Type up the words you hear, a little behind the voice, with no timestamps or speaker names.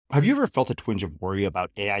Have you ever felt a twinge of worry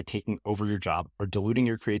about AI taking over your job or diluting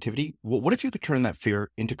your creativity? Well, what if you could turn that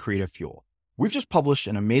fear into creative fuel? We've just published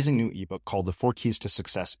an amazing new ebook called The 4 Keys to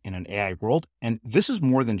Success in an AI World, and this is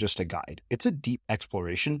more than just a guide. It's a deep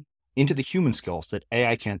exploration into the human skills that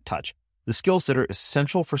AI can't touch, the skills that are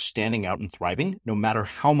essential for standing out and thriving, no matter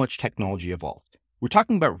how much technology evolves. We're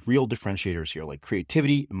talking about real differentiators here, like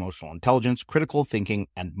creativity, emotional intelligence, critical thinking,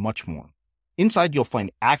 and much more. Inside, you'll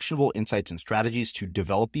find actionable insights and strategies to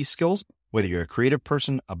develop these skills, whether you're a creative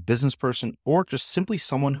person, a business person, or just simply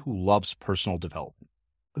someone who loves personal development.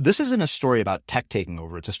 This isn't a story about tech taking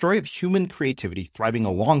over. It's a story of human creativity thriving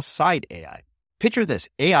alongside AI. Picture this,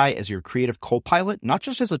 AI as your creative co-pilot, not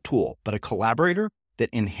just as a tool, but a collaborator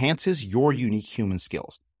that enhances your unique human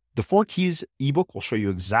skills. The 4 Keys ebook will show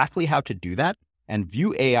you exactly how to do that and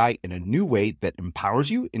view AI in a new way that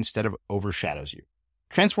empowers you instead of overshadows you.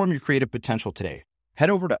 Transform your creative potential today. Head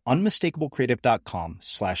over to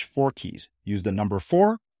unmistakablecreative.com/4keys. Use the number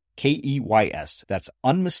 4, KEYS. That's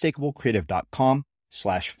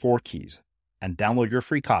unmistakablecreative.com/4keys and download your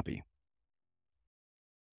free copy.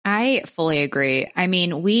 I fully agree. I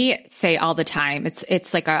mean, we say all the time,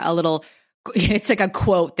 it's like a little, it's like a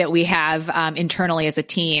quote that we have internally as a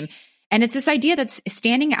team. And it's this idea that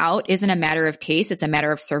standing out isn't a matter of taste. It's a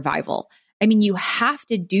matter of survival. I mean, you have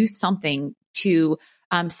to do something to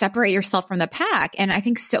separate yourself from the pack. And I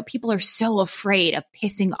think so people are so afraid of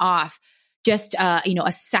pissing off just,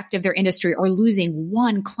 a sect of their industry or losing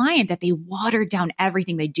one client that they water down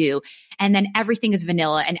everything they do. And then everything is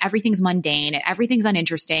vanilla and everything's mundane and everything's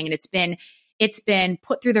uninteresting. And it's been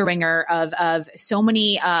put through the ringer of so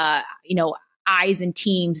many, eyes and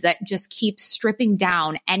teams that just keep stripping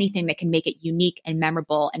down anything that can make it unique and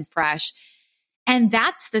memorable and fresh. And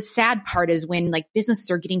that's the sad part, is when like businesses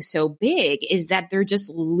are getting so big, is that they're just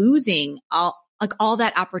losing all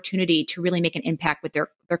that opportunity to really make an impact with their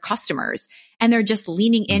customers. And they're just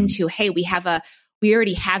leaning into, hey, we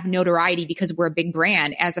already have notoriety because we're a big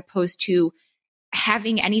brand, as opposed to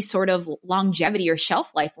having any sort of longevity or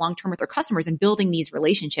shelf life long-term with their customers and building these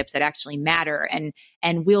relationships that actually matter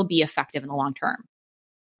and will be effective in the long term.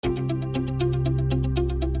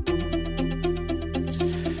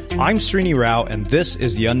 I'm Srini Rao, and this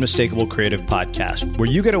is the Unmistakable Creative Podcast, where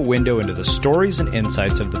you get a window into the stories and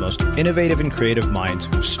insights of the most innovative and creative minds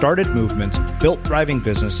who've started movements, built thriving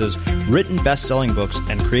businesses, written best-selling books,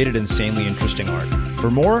 and created insanely interesting art.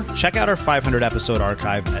 For more, check out our 500-episode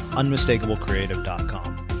archive at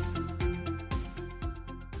unmistakablecreative.com.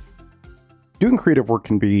 Doing creative work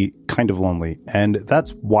can be kind of lonely, and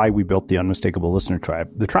that's why we built the Unmistakable Listener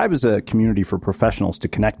Tribe. The Tribe is a community for professionals to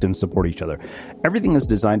connect and support each other. Everything is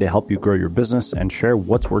designed to help you grow your business and share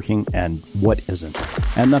what's working and what isn't.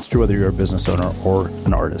 And that's true whether you're a business owner or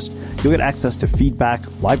an artist. You'll get access to feedback,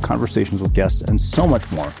 live conversations with guests, and so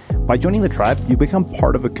much more. By joining the Tribe, you become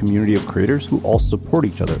part of a community of creators who all support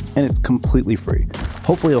each other, and it's completely free.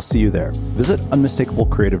 Hopefully I'll see you there. Visit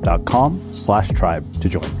unmistakablecreative.com/tribe to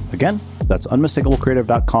join. Again, that's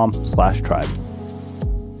unmistakablecreative.com/tribe.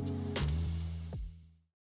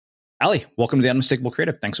 Allie, welcome to the Unmistakable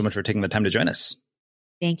Creative. Thanks so much for taking the time to join us.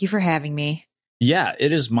 Thank you for having me. Yeah,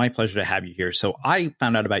 it is my pleasure to have you here. So I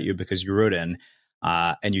found out about you because you wrote in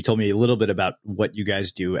and you told me a little bit about what you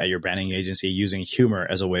guys do at your branding agency using humor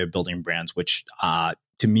as a way of building brands, which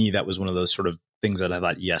to me, that was one of those sort of things that I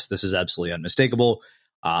thought, yes, this is absolutely unmistakable.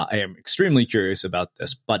 I am extremely curious about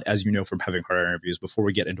this, but as you know from having heard our interviews, before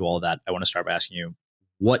we get into all of that, I want to start by asking you,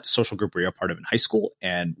 what social group were you a part of in high school,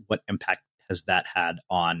 and what impact has that had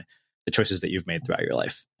on the choices that you've made throughout your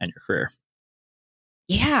life and your career?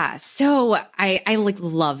 Yeah, so I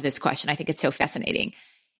love this question. I think it's so fascinating.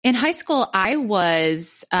 In high school, I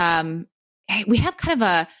was, we had kind of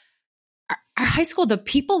our high school, the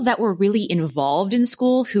people that were really involved in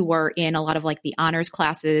school, who were in a lot of like the honors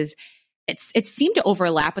classes, it seemed to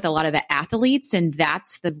overlap with a lot of the athletes, and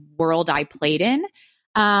that's the world I played in.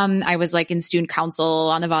 I was like in student council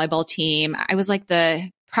on the volleyball team. I was like I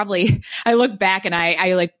look back and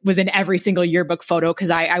I like was in every single yearbook photo because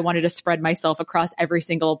I wanted to spread myself across every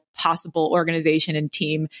single possible organization and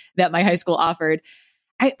team that my high school offered.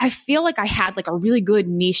 I feel like I had like a really good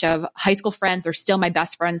niche of high school friends. They're still my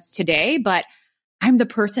best friends today, but I'm the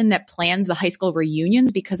person that plans the high school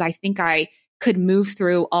reunions because I think I could move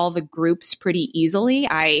through all the groups pretty easily.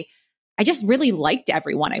 I just really liked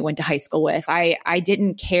everyone I went to high school with. I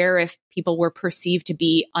didn't care if people were perceived to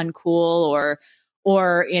be uncool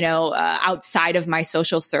or outside of my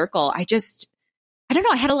social circle. I don't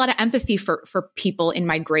know. I had a lot of empathy for people in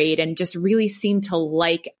my grade and just really seemed to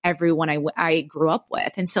like everyone I grew up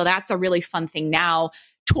with. And so that's a really fun thing now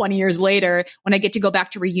 20 years later when I get to go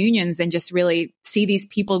back to reunions and just really see these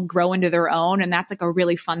people grow into their own. And that's like a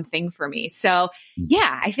really fun thing for me. So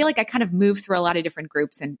yeah, I feel like I kind of moved through a lot of different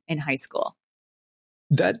groups in high school.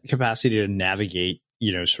 That capacity to navigate,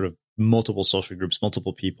 sort of multiple social groups,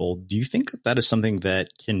 multiple people, do you think that is something that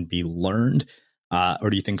can be learned? Or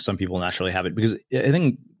do you think some people naturally have it? Because I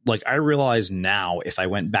think, like, I realize now, if I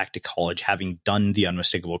went back to college, having done the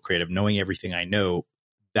unmistakable creative, knowing everything I know,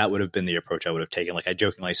 that would have been the approach I would have taken. Like, I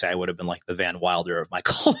jokingly say I would have been like the Van Wilder of my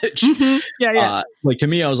college. Mm-hmm. Yeah. Like, to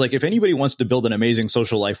me, I was like, if anybody wants to build an amazing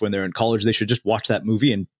social life when they're in college, they should just watch that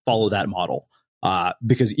movie and follow that model.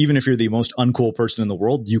 Because even if you're the most uncool person in the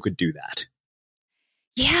world, you could do that.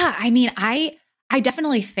 Yeah. I mean, I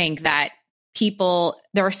definitely think that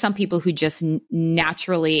there are some people who just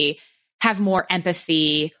naturally have more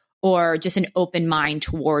empathy or just an open mind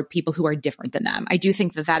toward people who are different than them. I do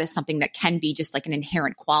think that is something that can be just like an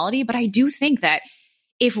inherent quality. But I do think that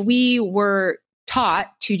if we were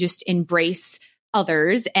taught to just embrace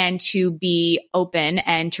others and to be open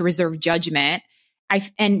and to reserve judgment,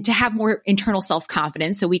 and to have more internal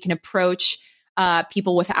self-confidence so we can approach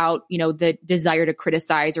people without, the desire to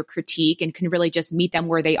criticize or critique, and can really just meet them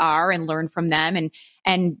where they are and learn from them,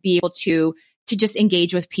 and be able to just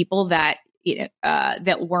engage with people that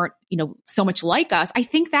that weren't, so much like us. I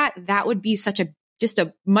think that would be just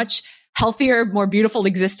a much healthier, more beautiful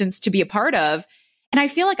existence to be a part of. And I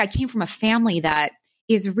feel like I came from a family that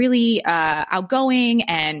is really outgoing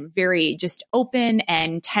and very just open,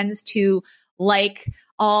 and tends to like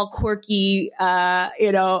all quirky,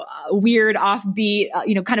 weird, offbeat,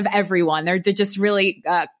 kind of everyone. They're just really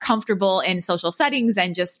comfortable in social settings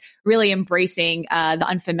and just really embracing the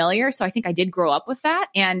unfamiliar. So I think I did grow up with that.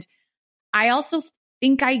 And I also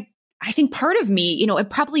think I think part of me, it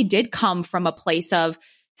probably did come from a place of,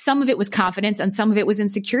 some of it was confidence and some of it was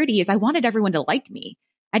insecurity, is I wanted everyone to like me.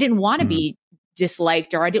 I didn't want to be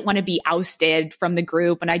disliked, or I didn't want to be ousted from the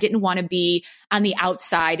group, and I didn't want to be on the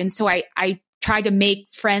outside. And so I tried to make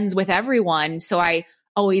friends with everyone. So I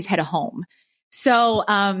always had a home. So,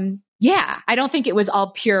 I don't think it was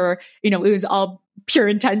all pure, it was all pure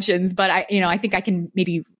intentions, but I think I can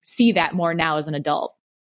maybe see that more now as an adult.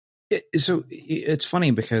 So it's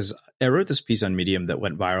funny because I wrote this piece on Medium that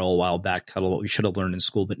went viral a while back, titled "What We Should Have Learned in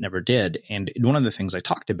School But Never Did." And one of the things I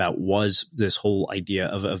talked about was this whole idea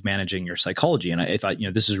of managing your psychology. And I thought,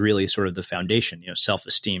 this is really sort of the foundation,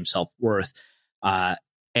 self-esteem, self-worth.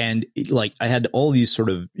 And like, I had all these sort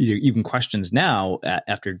of even questions now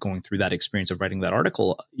after going through that experience of writing that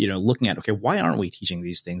article, looking at, okay, why aren't we teaching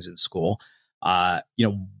these things in school?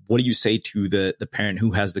 What do you say to the parent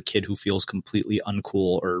who has the kid who feels completely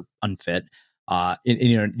uncool or unfit? I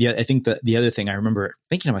think that the other thing I remember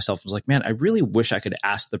thinking to myself was like, man, I really wish I could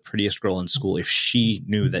ask the prettiest girl in school if she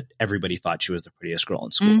knew that everybody thought she was the prettiest girl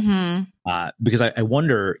in school. Mm-hmm. Because I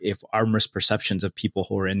wonder if our misperceptions of people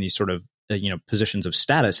who are in these sort of, positions of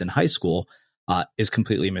status in high school is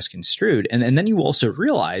completely misconstrued. And then you also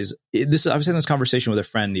realize this. I was having this conversation with a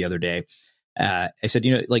friend the other day. I said,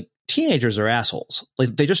 like, teenagers are assholes.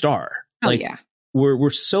 Like, they just are. Oh, like, yeah. We're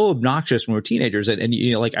so obnoxious when we're teenagers. And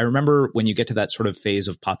like, I remember when you get to that sort of phase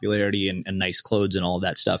of popularity and nice clothes and all of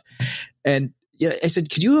that stuff. And I said,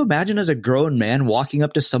 could you imagine as a grown man walking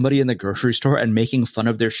up to somebody in the grocery store and making fun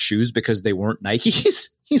of their shoes because they weren't Nikes?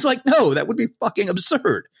 He's like, no, that would be fucking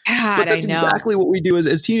absurd. God, but that's I know. exactly what we do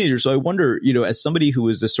as teenagers. So I wonder, as somebody who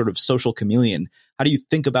is this sort of social chameleon, how do you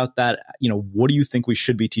think about that? What do you think we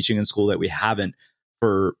should be teaching in school that we haven't,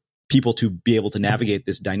 for people to be able to navigate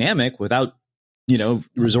this dynamic without,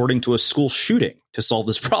 resorting to a school shooting to solve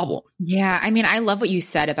this problem? Yeah. I mean, I love what you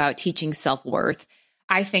said about teaching self-worth.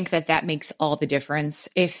 I think that makes all the difference.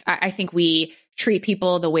 I think we treat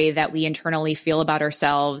people the way that we internally feel about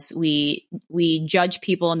ourselves. We judge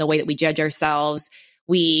people in the way that we judge ourselves.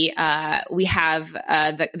 We have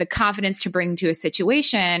the confidence to bring to a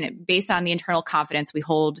situation based on the internal confidence we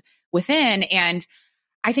hold within. And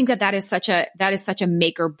I think that is such a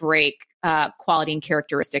make or break quality and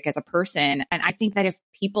characteristic as a person. And I think that if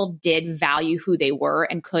people did value who they were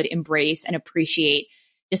and could embrace and appreciate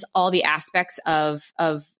just all the aspects of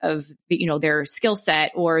their skill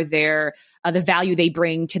set or their the value they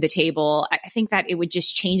bring to the table, I think that it would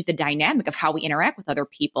just change the dynamic of how we interact with other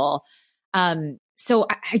people. So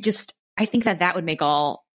I think that would make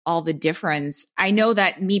all the difference. I know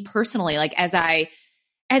that me personally, like, as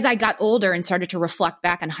I got older and started to reflect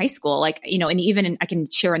back on high school, I can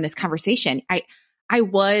share in this conversation, I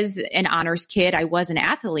was an honors kid. I was an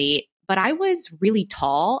athlete, but I was really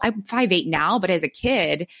tall. I'm 5'8" now, but as a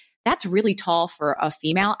kid, that's really tall for a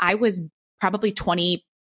female. I was probably 25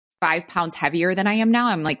 5 pounds heavier than I am now.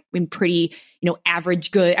 I'm like in pretty,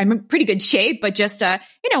 average good. I'm in pretty good shape, but just a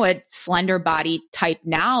slender body type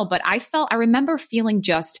now. But I remember feeling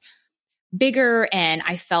just bigger and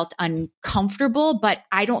I felt uncomfortable, but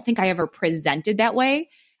I don't think I ever presented that way.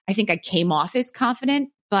 I think I came off as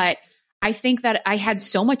confident, but I think that I had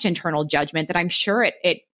so much internal judgment that I'm sure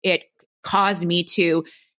it caused me to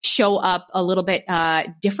show up a little bit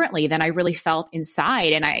differently than I really felt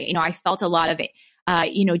inside. And I felt a lot of it,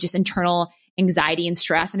 just internal anxiety and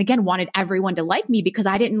stress. And again, wanted everyone to like me because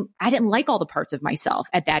I didn't like all the parts of myself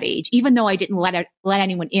at that age, even though I didn't let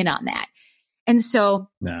anyone in on that. And so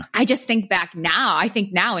I just think back now,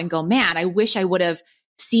 and go, man, I wish I would have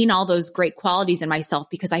seen all those great qualities in myself,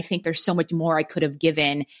 because I think there's so much more I could have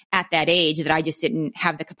given at that age that I just didn't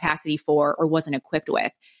have the capacity for or wasn't equipped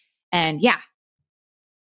with. And yeah.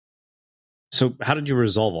 So how did you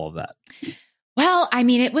resolve all of that? Well, I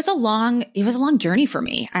mean, it was a long journey for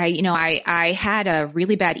me. I had a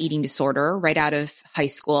really bad eating disorder right out of high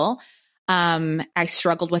school. I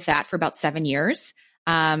struggled with that for about 7 years.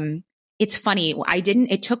 It's funny.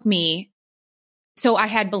 So I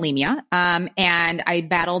had bulimia, and I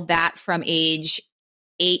battled that from age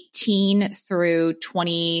 18 through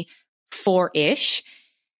 24-ish.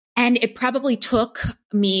 And it probably took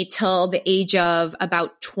me till the age of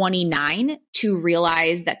about 29 to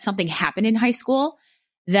realize that something happened in high school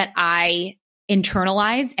that I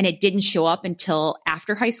internalized, and it didn't show up until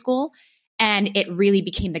after high school. And it really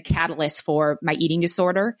became the catalyst for my eating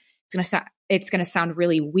disorder. It's going to sound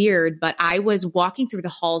really weird, but I was walking through the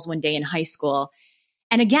halls one day in high school.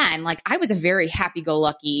 And again, like, I was a very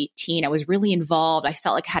happy-go-lucky teen. I was really involved. I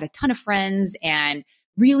felt like I had a ton of friends and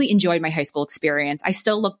really enjoyed my high school experience. I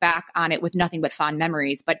still look back on it with nothing but fond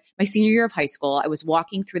memories. But my senior year of high school, I was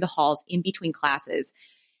walking through the halls in between classes.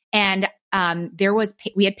 And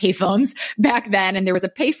we had payphones back then, and there was a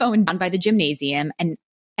payphone down by the gymnasium. And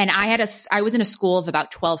I was in a school of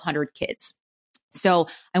about 1,200 kids. So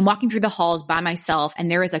I'm walking through the halls by myself,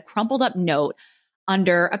 and there is a crumpled up note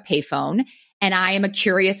under a payphone. And I am a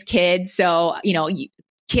curious kid. So,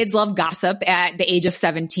 kids love gossip at the age of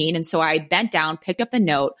 17. And so I bent down, picked up the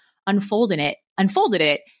note, unfolded it, and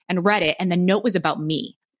read it. And the note was about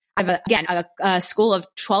me. I have a school of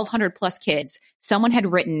 1,200 plus kids. Someone had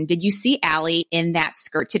written, "Did you see Allie in that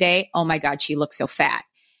skirt today? Oh my God, she looks so fat."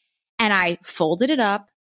 And I folded it up.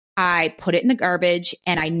 I put it in the garbage,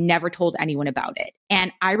 and I never told anyone about it.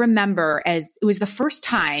 And I remember, as it was the first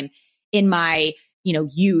time in my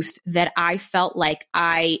youth that I felt like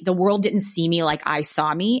the world didn't see me like I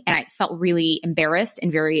saw me. And I felt really embarrassed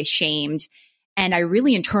and very ashamed. And I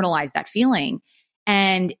really internalized that feeling.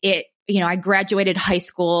 And I graduated high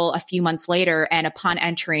school a few months later. And upon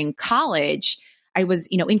entering college, I was,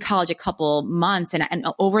 in college a couple months. And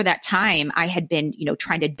over that time, I had been,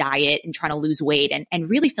 trying to diet and trying to lose weight and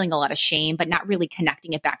really feeling a lot of shame, but not really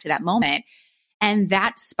connecting it back to that moment. And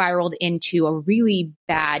that spiraled into a really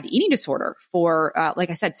bad eating disorder for, like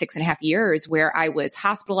I said, 6.5 years, where I was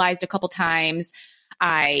hospitalized a couple times.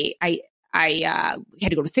 I had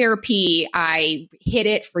to go to therapy. I hid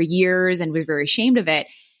it for years and was very ashamed of it.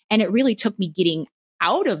 And it really took me getting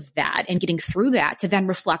out of that and getting through that to then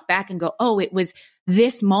reflect back and go, oh, it was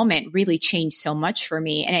this moment really changed so much for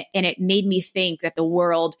me. And it made me think that the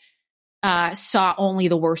world saw only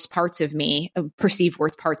the worst parts of me, perceived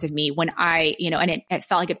worst parts of me, when and it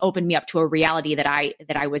felt like it opened me up to a reality that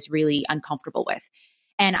I was really uncomfortable with.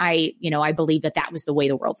 And I believe that was the way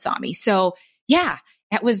the world saw me. So yeah,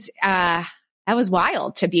 that was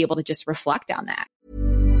wild to be able to just reflect on that.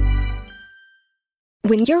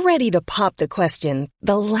 When you're ready to pop the question,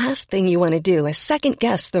 the last thing you want to do is second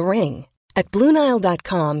guess the ring. At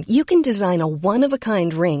BlueNile.com, you can design a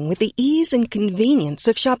one-of-a-kind ring with the ease and convenience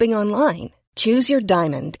of shopping online. Choose your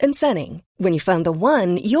diamond and setting. When you find the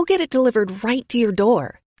one, you'll get it delivered right to your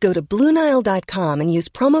door. Go to BlueNile.com and use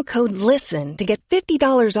promo code LISTEN to get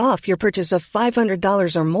 $50 off your purchase of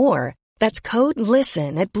 $500 or more. That's code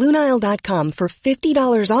LISTEN at BlueNile.com for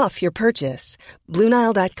 $50 off your purchase.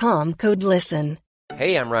 BlueNile.com, code LISTEN.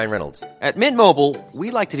 Hey, I'm Ryan Reynolds. At Mint Mobile,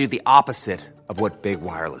 we like to do the opposite of what Big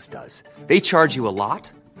Wireless does. They charge you a lot,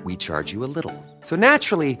 we charge you a little. So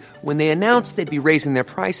naturally, when they announced they'd be raising their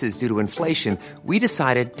prices due to inflation, we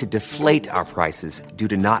decided to deflate our prices due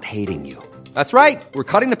to not hating you. That's right. We're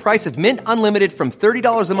cutting the price of Mint Unlimited from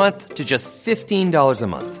 $30 a month to just $15 a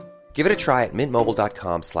month. Give it a try at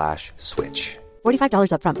mintmobile.com/switch.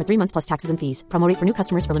 $45 up front for 3 months plus taxes and fees. Promo rate for new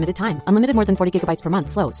customers for limited time. Unlimited more than 40 gigabytes per month.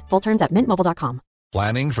 Slows full terms at mintmobile.com.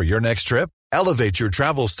 Planning for your next trip? Elevate your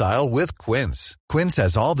travel style with Quince. Quince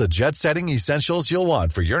has all the jet-setting essentials you'll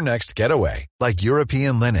want for your next getaway, like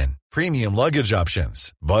European linen, premium luggage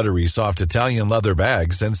options, buttery soft Italian leather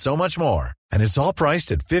bags, and so much more. And it's all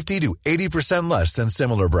priced at 50 to 80% less than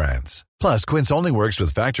similar brands. Plus, Quince only works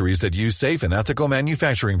with factories that use safe and ethical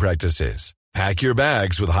manufacturing practices. Pack your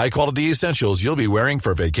bags with high-quality essentials you'll be wearing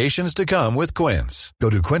for vacations to come with Quince. Go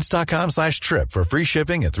to quince.com/trip for free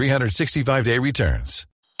shipping and 365-day returns.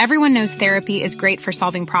 Everyone knows therapy is great for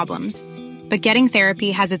solving problems, but getting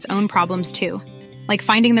therapy has its own problems too, like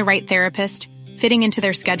finding the right therapist, fitting into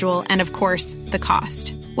their schedule, and of course, the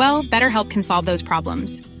cost. Well, BetterHelp can solve those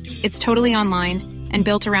problems. It's totally online and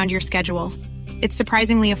built around your schedule. It's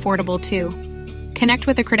surprisingly affordable too. Connect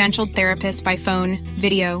with a credentialed therapist by phone,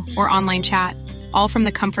 video, or online chat, all from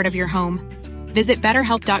the comfort of your home. Visit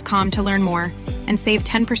BetterHelp.com to learn more and save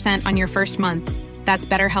 10% on your first month. That's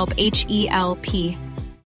BetterHelp, H-E-L-P.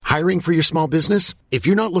 Hiring for your small business? If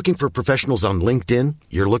you're not looking for professionals on LinkedIn,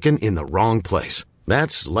 you're looking in the wrong place.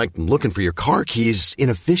 That's like looking for your car keys in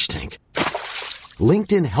a fish tank.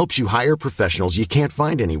 LinkedIn helps you hire professionals you can't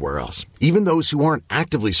find anywhere else, even those who aren't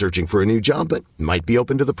actively searching for a new job but might be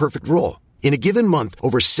open to the perfect role. In a given month,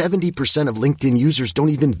 over 70% of LinkedIn users don't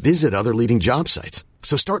even visit other leading job sites.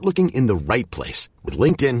 So start looking in the right place. With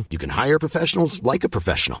LinkedIn, you can hire professionals like a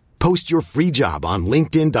professional. Post your free job on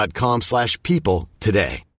linkedin.com/people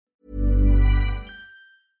today.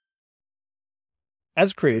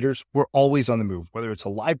 As creators, we're always on the move. Whether it's a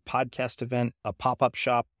live podcast event, a pop-up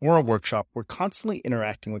shop, or a workshop, we're constantly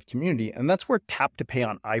interacting with community, and that's where Tap to Pay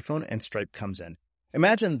on iPhone and Stripe comes in.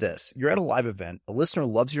 Imagine this. You're at a live event, a listener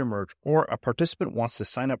loves your merch, or a participant wants to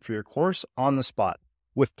sign up for your course on the spot.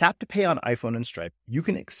 With Tap to Pay on iPhone and Stripe, you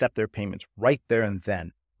can accept their payments right there and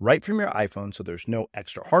then, right from your iPhone, so there's no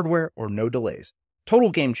extra hardware or no delays. Total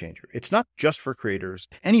game changer. It's not just for creators.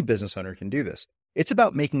 Any business owner can do this. It's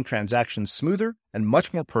about making transactions smoother and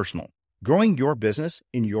much more personal, growing your business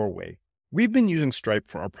in your way. We've been using Stripe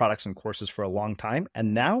for our products and courses for a long time,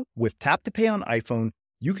 and now with Tap to Pay on iPhone,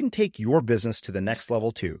 you can take your business to the next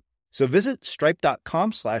level too. So visit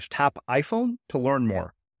stripe.com/tapiphone to learn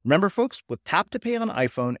more. Remember, folks, with Tap to Pay on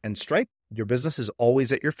iPhone and Stripe, your business is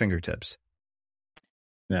always at your fingertips.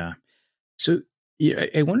 Yeah. So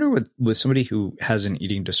I wonder with somebody who has an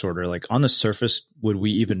eating disorder, like on the surface, would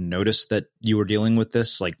we even notice that you were dealing with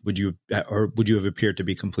this? Like, would you have appeared to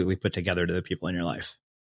be completely put together to the people in your life?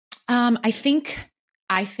 I think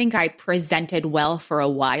I presented well for a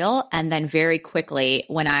while. And then very quickly,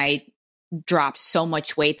 when I dropped so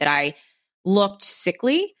much weight that I looked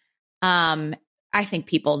sickly, I think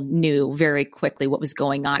people knew very quickly what was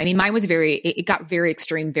going on. I mean, mine was it got very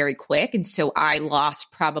extreme very quick. And so I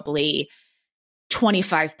lost probably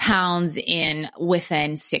 25 pounds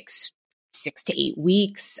within six to 8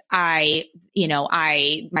 weeks. My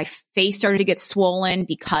face started to get swollen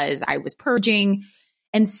because I was purging.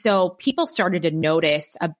 And so people started to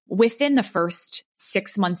notice within the first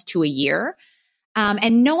 6 months to a year.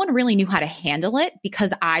 And no one really knew how to handle it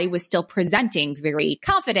because I was still presenting very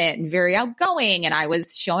confident and very outgoing. And I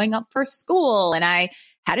was showing up for school and I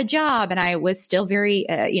had a job and I was still very,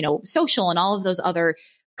 social and all of those other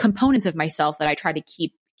components of myself that I tried to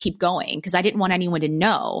keep going because I didn't want anyone to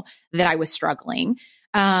know that I was struggling.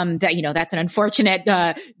 That's an unfortunate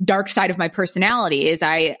dark side of my personality is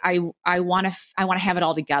I want to have it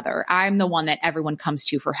all together. I'm the one that everyone comes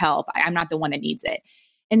to for help. I'm not the one that needs it.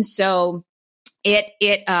 And so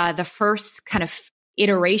the first kind of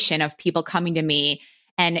iteration of people coming to me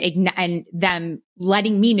and them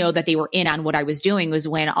letting me know that they were in on what I was doing was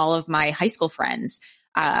when all of my high school friends,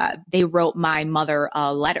 they wrote my mother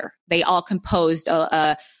a letter. They all composed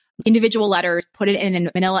individual letters, put it in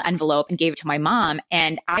a manila envelope and gave it to my mom.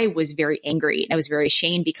 And I was very angry and I was very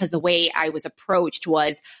ashamed because the way I was approached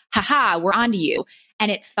was, haha, we're onto you.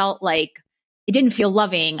 And it felt like, it didn't feel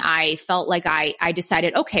loving. I felt like I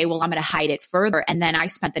decided, okay, well, I'm going to hide it further. And then I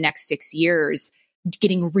spent the next 6 years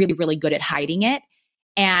getting really, really good at hiding it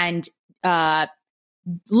and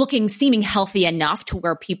seeming healthy enough to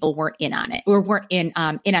where people weren't in on it or weren't in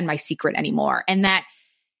on my secret anymore. And then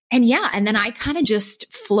I kind of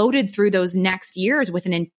just floated through those next years with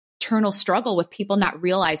an internal struggle with people not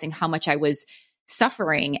realizing how much I was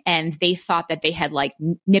suffering. And they thought that they had like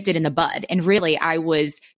nipped it in the bud. And really, I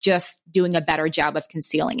was just doing a better job of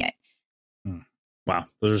concealing it. Wow.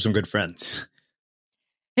 Those are some good friends.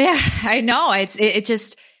 Yeah, I know.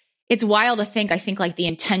 It's wild to think. I think like the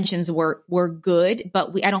intentions were good,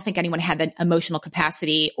 but I don't think anyone had the emotional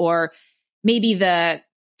capacity or maybe the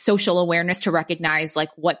social awareness to recognize like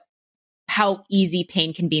how easy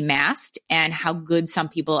pain can be masked and how good some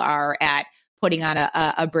people are at putting on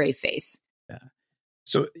a brave face. Yeah.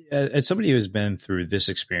 So as somebody who's been through this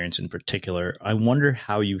experience in particular, I wonder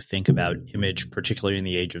how you think about image, particularly in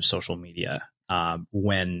the age of social media,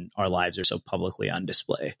 when our lives are so publicly on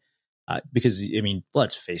display. Because, I mean,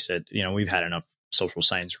 let's face it, we've had enough social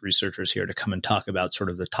science researchers here to come and talk about sort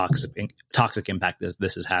of the toxic impact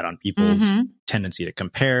this has had on people's tendency to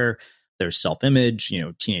compare their self-image,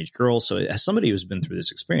 teenage girls. So as somebody who's been through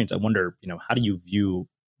this experience, I wonder, how do you view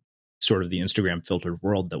sort of the Instagram filtered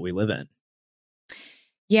world that we live in?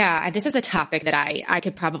 Yeah, this is a topic that I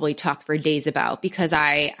could probably talk for days about, because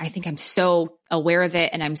I think I'm so aware of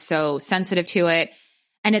it and I'm so sensitive to it.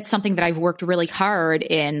 And it's something that I've worked really hard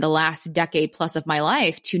in the last decade plus of my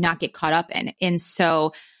life to not get caught up in. And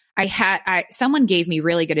so someone gave me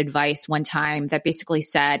really good advice one time that basically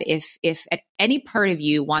said, if at any part of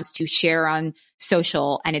you wants to share on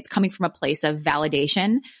social and it's coming from a place of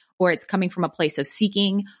validation, or it's coming from a place of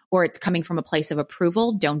seeking, or it's coming from a place of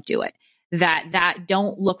approval, don't do it. That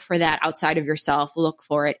don't look for that outside of yourself, look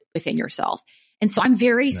for it within yourself. And so I'm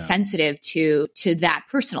very sensitive to that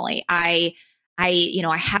personally. I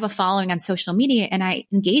have a following on social media and I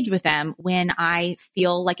engage with them when I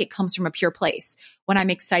feel like it comes from a pure place, when I'm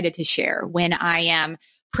excited to share, when I am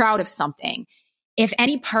proud of something. If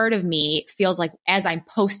any part of me feels like as I'm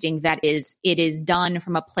posting that it is done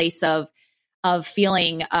from a place of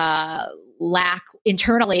feeling lack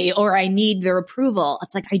internally, or I need their approval,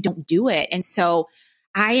 it's like I don't do it. And so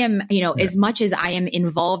I am, as much as I am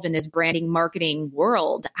involved in this branding marketing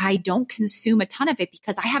world, I don't consume a ton of it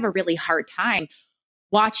because I have a really hard time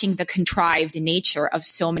watching the contrived nature of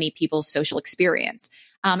so many people's social experience.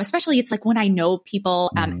 Especially it's like when I know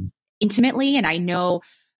people intimately, and I know,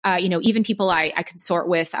 even people I consort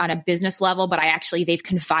with on a business level, but they've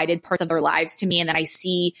confided parts of their lives to me. And then I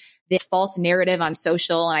see this false narrative on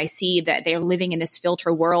social, and I see that they're living in this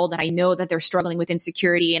filter world, and I know that they're struggling with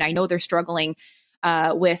insecurity, and I know they're struggling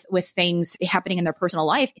with things happening in their personal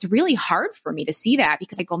life. It's really hard for me to see that,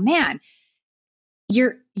 because I go, man,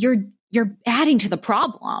 you're adding to the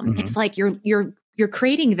problem. It's like you're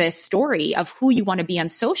creating this story of who you want to be on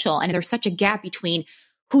social, and there's such a gap between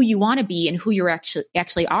who you want to be and who you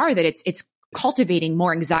actually are, that it's cultivating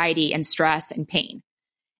more anxiety and stress and pain.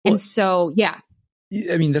 And so, yeah.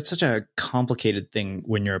 I mean, that's such a complicated thing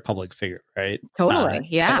when you're a public figure, right? Totally.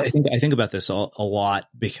 Yeah. I think about this a lot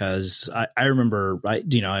because I remember,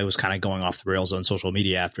 I was kind of going off the rails on social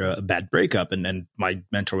media after a bad breakup. And my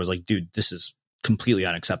mentor was like, dude, this is completely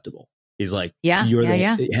unacceptable. He's like, you're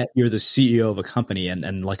the CEO of a company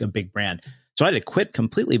and like a big brand. So I had to quit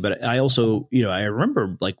completely. But I also, I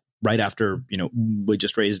remember like right after, we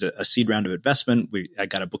just raised a seed round of investment. I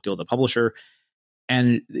got a book deal with a publisher.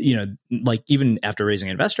 And, like even after raising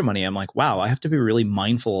investor money, I'm like, wow, I have to be really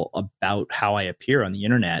mindful about how I appear on the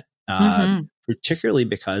internet, particularly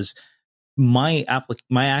because my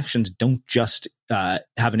actions don't just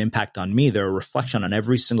have an impact on me. They're a reflection on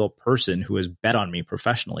every single person who has bet on me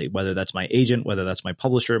professionally, whether that's my agent, whether that's my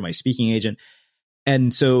publisher, my speaking agent.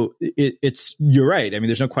 And so you're right. I mean,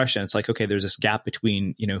 there's no question. It's like, okay, there's this gap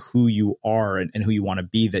between, who you are and who you want to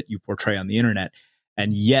be that you portray on the internet.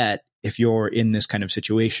 And yet, if you're in this kind of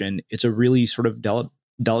situation, it's a really sort of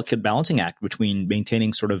delicate balancing act between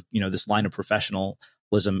maintaining sort of, this line of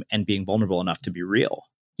professionalism and being vulnerable enough to be real.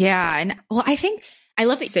 Yeah. And well, I think I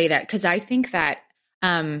love that you say that, because I think that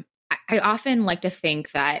I often like to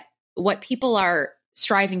think that what people are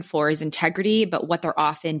striving for is integrity, but what they're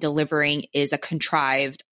often delivering is a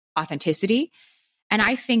contrived authenticity. And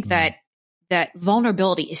I think that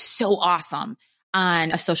vulnerability is so awesome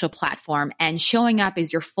on a social platform, and showing up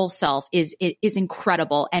as your full self is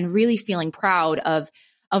incredible, and really feeling proud of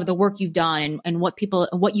the work you've done and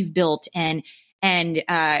what you've built and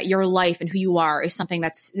your life and who you are is something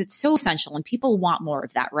it's so essential, and people want more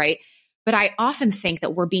of that, right? But I often think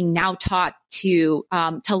that we're being now taught to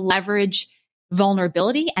leverage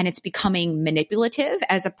vulnerability, and it's becoming manipulative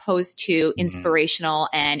as opposed to inspirational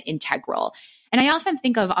and integral. And I often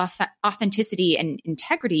think of authenticity and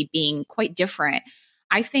integrity being quite different.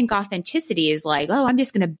 I think authenticity is like, oh, I'm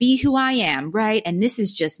just going to be who I am, right? And this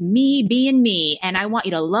is just me being me, and I want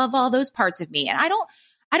you to love all those parts of me. And I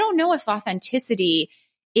don't know if authenticity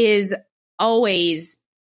is always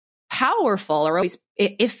powerful, or always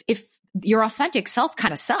if your authentic self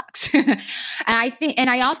kind of sucks. And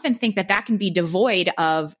I often think that can be devoid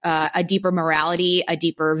of a deeper morality, a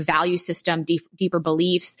deeper value system, deeper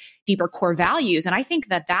beliefs, deeper core values. And I think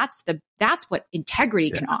that's what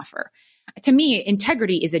integrity can offer. To me,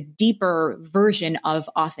 integrity is a deeper version of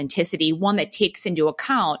authenticity, one that takes into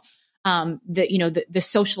account the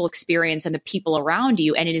social experience and the people around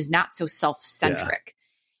you, and it is not so self-centric.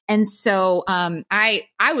 And so I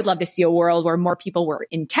would love to see a world where more people were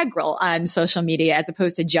integral on social media as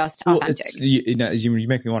opposed to just authentic. You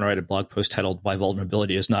make me want to write a blog post titled "Why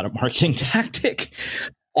Vulnerability is Not a Marketing Tactic."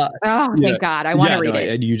 Thank God. I want to read it.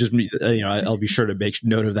 And you just, I'll be sure to make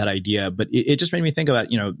note of that idea. But it just made me think about,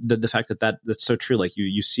 the fact that's so true. Like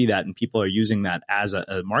you see that and people are using that as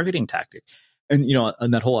a marketing tactic. And,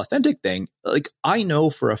 and that whole authentic thing, like I know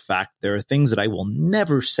for a fact there are things that I will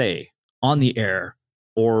never say on the air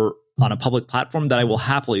or on a public platform that I will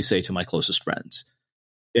happily say to my closest friends.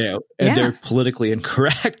 And they're politically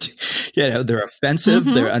incorrect. They're offensive.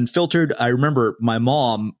 They're unfiltered. I remember my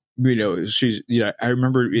mom, I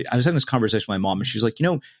remember I was having this conversation with my mom and she's like,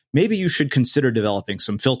 maybe you should consider developing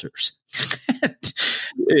some filters.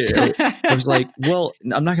 I was like, well,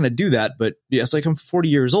 I'm not going to do that. But it's like, I'm 40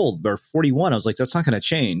 years old or 41. I was like, that's not going to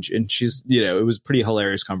change. And she's, it was a pretty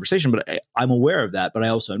hilarious conversation, but I'm aware of that. But I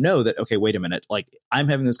also know that, okay, wait a minute. Like I'm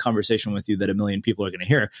having this conversation with you that a million people are going to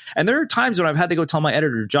hear. And there are times when I've had to go tell my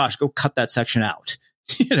editor, Josh, go cut that section out.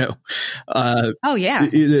 Oh yeah.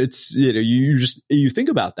 It's, you think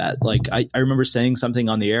about that. Like I remember saying something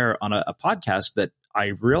on the air on a podcast that I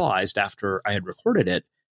realized after I had recorded it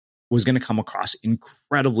was going to come across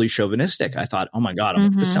incredibly chauvinistic. I thought, oh my God,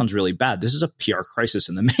 this sounds really bad. This is a PR crisis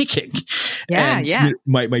in the making.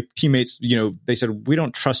 My teammates, they said, we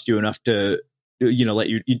don't trust you enough to, let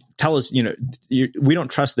you tell us, we don't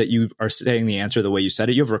trust that you are saying the answer the way you said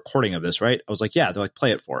it. You have a recording of this, right? I was like, yeah. They're like,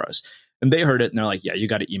 play it for us. And they heard it and they're like, yeah, you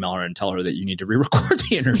got to email her and tell her that you need to re-record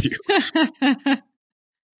the interview.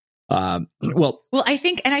 I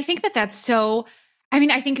think that's so,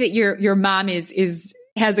 I think that your mom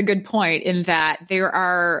has a good point in that there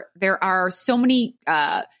are so many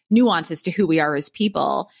nuances to who we are as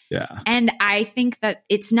people. Yeah. And I think that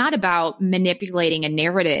it's not about manipulating a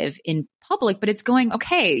narrative in public, but it's going,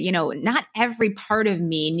 okay, not every part of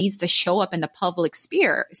me needs to show up in the public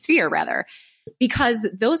sphere rather. Because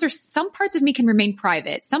those are some parts of me can remain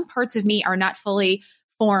private. Some parts of me are not fully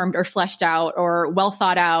formed or fleshed out or well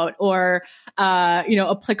thought out or,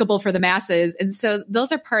 applicable for the masses. And so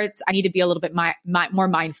those are parts I need to be a little bit more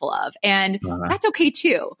mindful of. And that's okay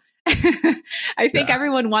too. I think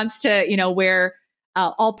everyone wants to, wear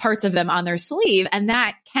all parts of them on their sleeve. And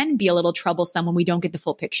that can be a little troublesome when we don't get the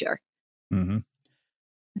full picture. Mm-hmm.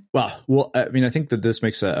 Well, I think that this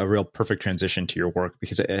makes a real perfect transition to your work,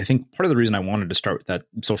 because I think part of the reason I wanted to start with that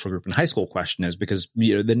social group in high school question is because,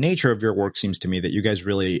 the nature of your work seems to me that you guys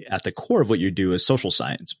really at the core of what you do is social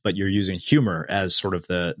science, but you're using humor as sort of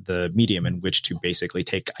the medium in which to basically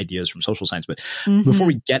take ideas from social science. But before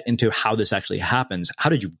we get into how this actually happens, how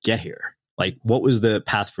did you get here? Like, what was the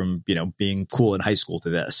path from, being cool in high school to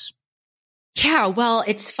this? Yeah, well,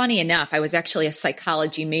 it's funny enough. I was actually a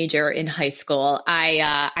psychology major in high school.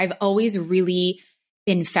 I've always really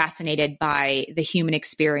been fascinated by the human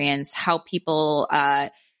experience, how people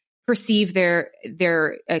perceive their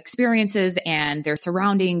experiences and their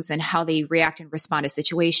surroundings, and how they react and respond to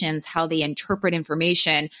situations, how they interpret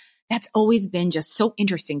information. That's always been just so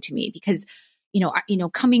interesting to me because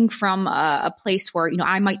coming from a place where,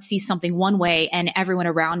 I might see something one way and everyone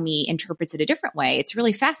around me interprets it a different way. It's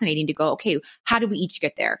really fascinating to go, okay, how do we each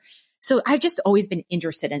get there? So I've just always been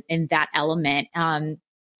interested in that element.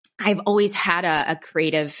 I've always had a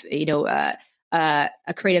creative, a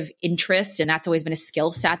creative interest, and that's always been a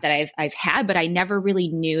skill set that I've had, but I never really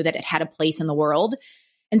knew that it had a place in the world.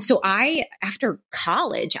 And so after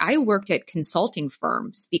college, I worked at consulting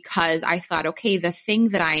firms because I thought, okay, the thing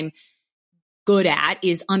that I'm good at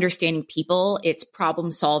is understanding people. It's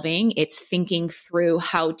problem solving. It's thinking through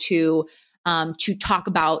how to talk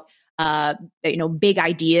about, big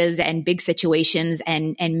ideas and big situations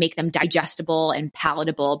and make them digestible and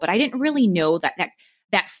palatable. But I didn't really know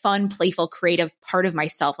that fun, playful, creative part of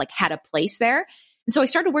myself had a place there. And so I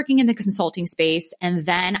started working in the consulting space. And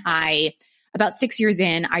then about 6 years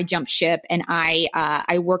in, I jumped ship and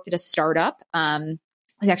I worked at a startup.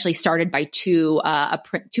 It was actually started by two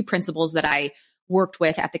principals that I worked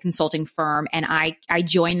with at the consulting firm. And I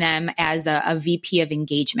joined them as a VP of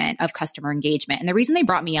engagement, of customer engagement. And the reason they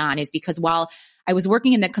brought me on is because while I was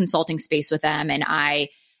working in the consulting space with them and I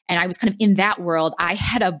was kind of in that world, I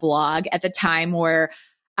had a blog at the time where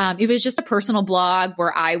it was just a personal blog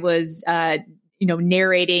where I was,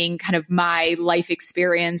 narrating kind of my life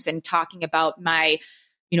experience and talking about my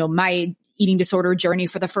eating disorder journey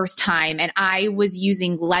for the first time. And I was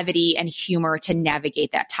using levity and humor to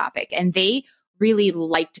navigate that topic. And they really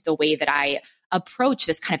liked the way that I approach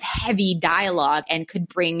this kind of heavy dialogue and could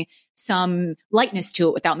bring some lightness to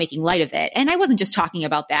it without making light of it. And I wasn't just talking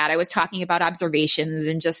about that. I was talking about observations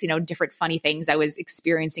and just, different funny things I was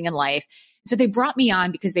experiencing in life. So they brought me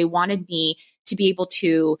on because they wanted me to be able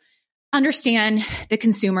to understand the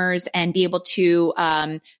consumers and be able to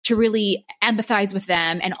really empathize with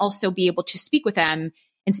them and also be able to speak with them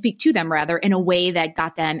and speak to them rather in a way that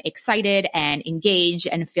got them excited and engaged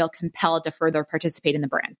and feel compelled to further participate in the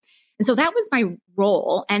brand. And so that was my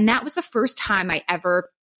role. And that was the first time I ever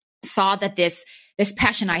saw that this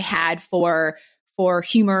passion I had for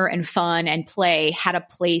humor and fun and play had a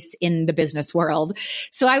place in the business world.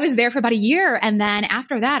 So I was there for about a year. And then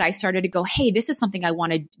after that, I started to go, hey, this is something I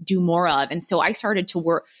want to do more of. And so I started to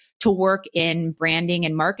work in branding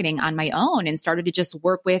and marketing on my own and started to just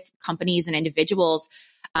work with companies and individuals,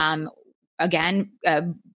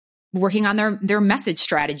 working on their message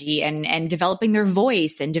strategy and developing their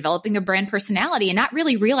voice and developing their brand personality and not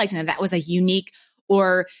really realizing that was a unique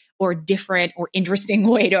or different or interesting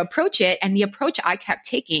way to approach it. And the approach I kept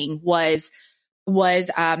taking was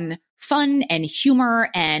fun and humor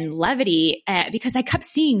and levity, because I kept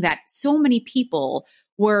seeing that so many people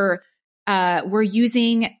were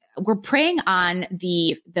preying on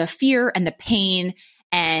the fear and the pain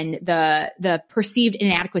and the perceived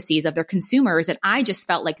inadequacies of their consumers. And I just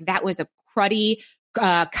felt like that was a cruddy,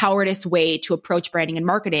 cowardice way to approach branding and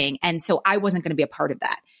marketing. And so I wasn't going to be a part of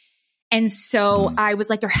that. And so I was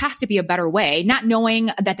like, there has to be a better way, not knowing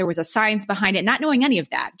that there was a science behind it, not knowing any of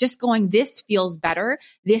that, just going, this feels better.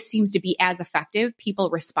 This seems to be as effective. People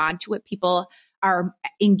respond to it. People are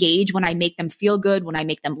engaged when I make them feel good, when I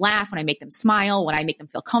make them laugh, when I make them smile, when I make them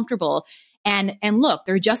feel comfortable. And look,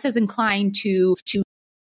 they're just as inclined to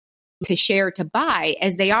share, to buy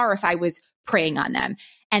as they are if I was preying on them.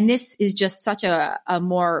 And this is just such a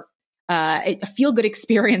more a feel-good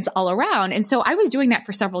experience all around. And so I was doing that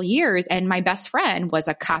for several years. And my best friend was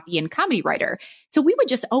a copy and comedy writer. So we would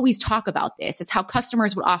just always talk about this. It's how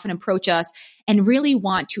customers would often approach us and really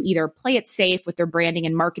want to either play it safe with their branding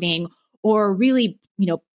and marketing or really,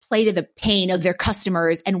 play to the pain of their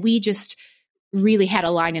customers. And we just really had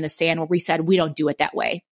a line in the sand where we said, we don't do it that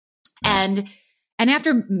way. And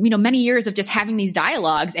after, many years of just having these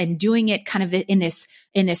dialogues and doing it kind of in this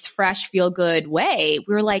fresh, feel good way,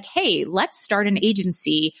 we were like, hey, let's start an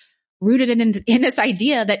agency rooted in this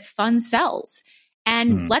idea that fun sells.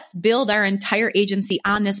 And let's build our entire agency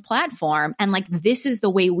on this platform. And this is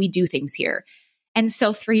the way we do things here. And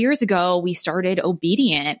so 3 years ago, we started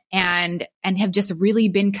Obedient and have just really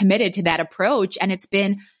been committed to that approach. And it's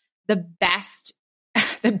been the best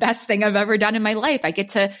thing I've ever done in my life. I get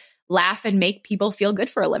to laugh and make people feel good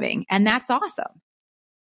for a living. And that's awesome.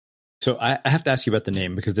 So I have to ask you about the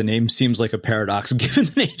name because the name seems like a paradox given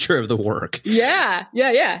the nature of the work. Yeah.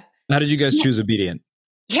 How did you guys choose Obedient?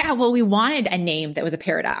 Yeah, well, we wanted a name that was a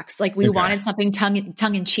paradox. We wanted something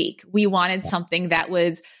tongue in cheek. We wanted something that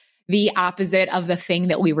was the opposite of the thing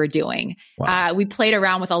that we were doing. Wow. We played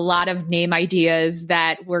around with a lot of name ideas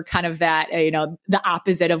that were kind of that, the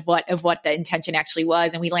opposite of what the intention actually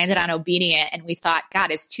was. And we landed on Obedient and we thought, God,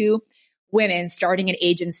 as two women starting an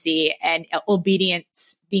agency and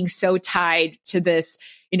obedience being so tied to this,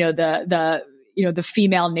 the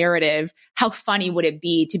female narrative, how funny would it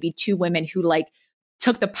be to be two women who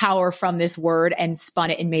took the power from this word and spun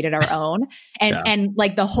it and made it our own. And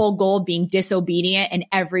the whole goal being disobedient in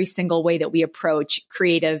every single way that we approach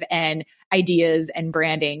creative and ideas and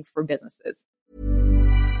branding for businesses.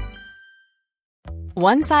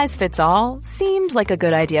 One size fits all seemed like a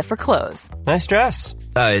good idea for clothes. Nice dress.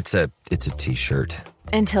 It's a t-shirt.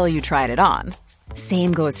 Until you tried it on.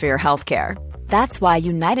 Same goes for your healthcare. That's why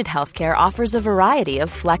United Healthcare offers a variety of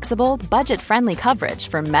flexible, budget-friendly coverage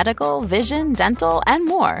for medical, vision, dental, and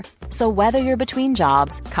more. So whether you're between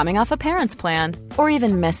jobs, coming off a parent's plan, or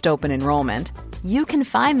even missed open enrollment, you can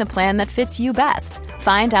find the plan that fits you best.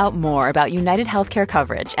 Find out more about United Healthcare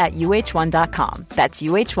coverage at UH1.com. That's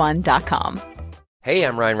UH1.com. Hey,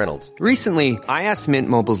 I'm Ryan Reynolds. Recently, I asked Mint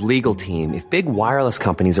Mobile's legal team if big wireless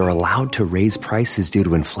companies are allowed to raise prices due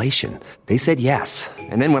to inflation. They said yes.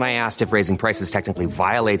 And then when I asked if raising prices technically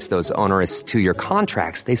violates those onerous 2-year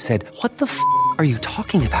contracts, they said, what the f*** are you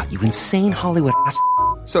talking about, you insane Hollywood ass f-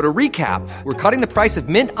 So to recap, we're cutting the price of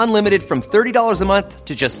Mint Unlimited from $30 a month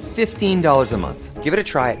to just $15 a month. Give it a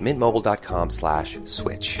try at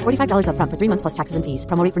mintmobile.com/switch. $45 up front for 3 months plus taxes and fees.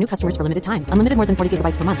 Promo rate for new customers for limited time. Unlimited more than 40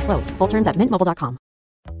 gigabytes per month. Slows full terms at mintmobile.com.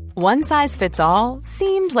 One size fits all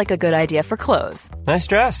seemed like a good idea for clothes. Nice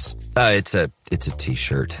dress. It's a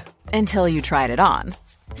t-shirt. Until you tried it on.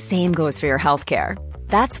 Same goes for your healthcare.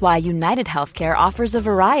 That's why United Healthcare offers a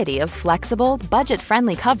variety of flexible,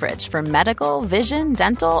 budget-friendly coverage for medical, vision,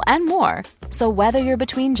 dental, and more. So whether you're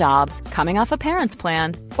between jobs, coming off a parent's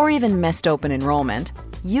plan, or even missed open enrollment,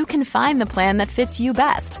 you can find the plan that fits you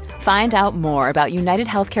best. Find out more about United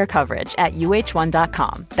Healthcare coverage at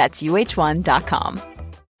uh1.com. That's uh1.com.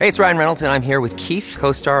 Hey, it's Ryan Reynolds, and I'm here with Keith,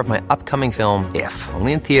 co-star of my upcoming film, If,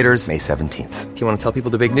 only in theaters May 17th. Do you want to tell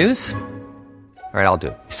people the big news? All right, I'll do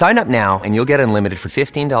it. Sign up now and you'll get unlimited for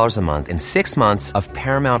 $15 a month and 6 months of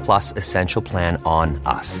Paramount Plus Essential Plan on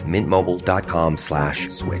us.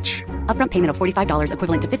 MintMobile.com/switch. Upfront payment of $45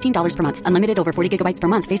 equivalent to $15 per month. Unlimited over 40 gigabytes per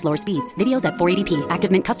month. Face lower speeds. Videos at 480p.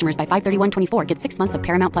 Active Mint customers by 531.24 get 6 months of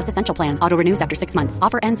Paramount Plus Essential Plan. Auto renews after 6 months.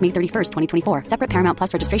 Offer ends May 31st, 2024. Separate Paramount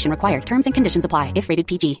Plus registration required. Terms and conditions apply if rated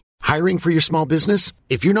PG. Hiring for your small business?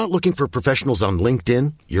 If you're not looking for professionals on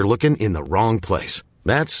LinkedIn, you're looking in the wrong place.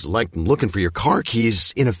 That's like looking for your car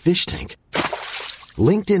keys in a fish tank.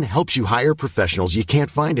 LinkedIn helps you hire professionals you can't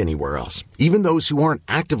find anywhere else, even those who aren't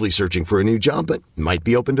actively searching for a new job but might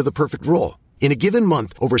be open to the perfect role. In a given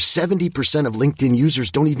month, over 70% of LinkedIn users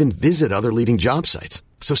don't even visit other leading job sites.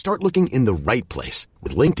 So start looking in the right place.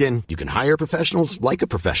 With LinkedIn, you can hire professionals like a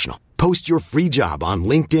professional. Post your free job on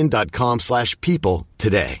linkedin.com/people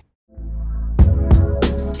today.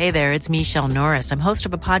 Hey there, it's Michelle Norris. I'm host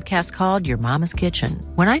of a podcast called Your Mama's Kitchen.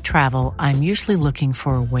 When I travel, I'm usually looking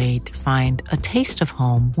for a way to find a taste of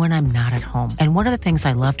home when I'm not at home. And one of the things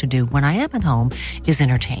I love to do when I am at home is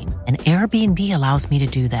entertain. And Airbnb allows me to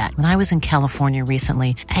do that. When I was in California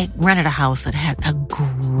recently, I rented a house that had a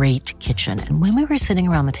great kitchen. And when we were sitting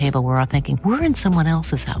around the table, we're all thinking, we're in someone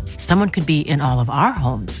else's house. Someone could be in all of our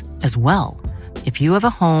homes as well. If you have a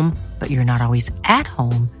home, but you're not always at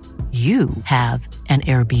home, you have an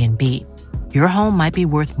Airbnb. Your home might be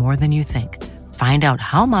worth more than you think. Find out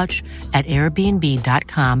how much at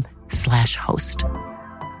airbnb.com/host.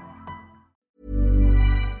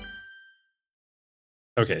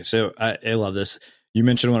 Okay, so I love this. You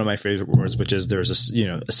mentioned one of my favorite words, which is there's a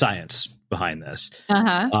science behind this.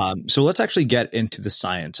 So let's actually get into the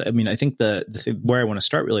science. I mean, I think the thing where I want to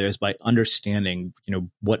start really is by understanding,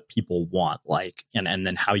 what people want, and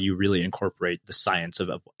then how you really incorporate the science of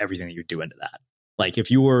everything that you do into that. Like if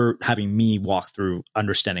you were having me walk through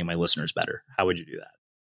understanding my listeners better, how would you do that?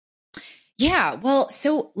 Yeah, well,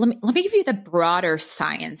 so let me give you the broader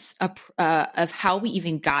science of how we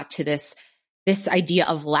even got to this idea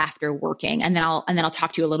of laughter working. And then I'll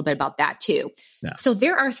talk to you a little bit about that too. Yeah. So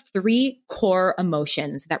there are 3 core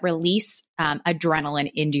emotions that release adrenaline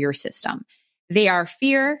into your system. They are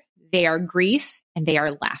fear, they are grief, and they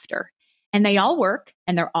are laughter. And they all work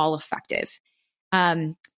and they're all effective.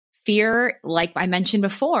 Fear, like I mentioned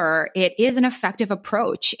before, it is an effective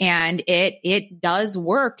approach and it does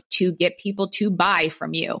work to get people to buy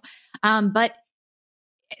from you. But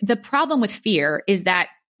the problem with fear is that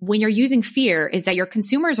when you're using fear is that your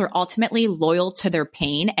consumers are ultimately loyal to their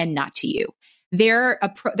pain and not to you. They're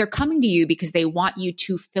coming to you because they want you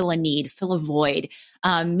to fill a need, fill a void,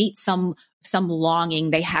 meet some longing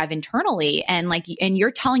they have internally. And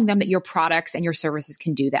you're telling them that your products and your services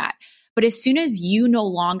can do that. But as soon as you no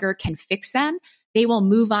longer can fix them, they will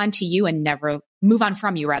move on from you and never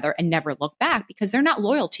look back because they're not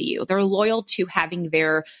loyal to you. They're loyal to having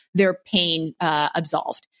their pain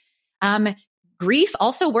absolved. Grief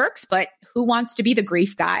also works, but who wants to be the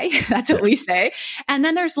grief guy? That's what we say. And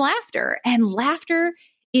then there's laughter, and laughter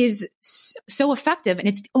is so effective, and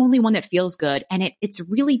it's the only one that feels good. And it's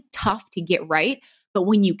really tough to get right. But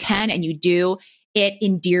when you can and you do, it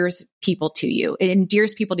endears people to you. It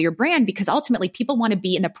endears people to your brand because ultimately people want to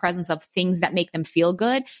be in the presence of things that make them feel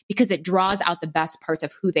good because it draws out the best parts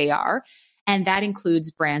of who they are. And that includes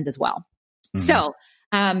brands as well. Mm-hmm. So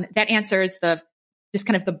that answers just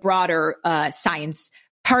kind of the broader science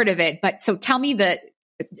part of it. But so tell me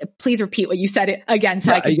please repeat what you said again.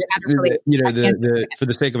 So I can for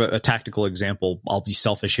the sake of a tactical example, I'll be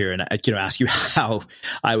selfish here and ask you how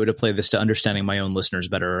I would apply this to understanding my own listeners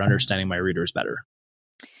better or understanding my readers better.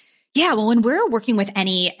 Yeah, well, when we're working with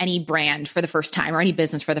any brand for the first time or any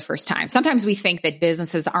business for the first time, sometimes we think that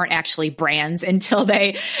businesses aren't actually brands until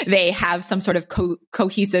they have some sort of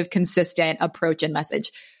cohesive, consistent approach and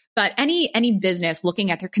message. But any business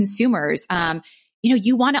looking at their consumers,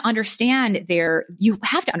 you want to understand you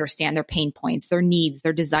have to understand their pain points, their needs,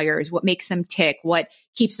 their desires, what makes them tick, what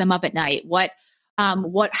keeps them up at night,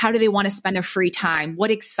 how do they want to spend their free time,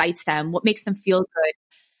 what excites them, what makes them feel good,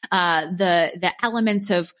 the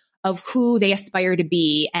elements of who they aspire to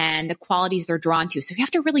be and the qualities they're drawn to. So you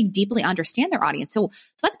have to really deeply understand their audience. So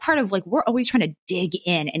that's part of we're always trying to dig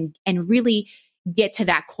in and really get to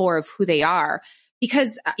that core of who they are.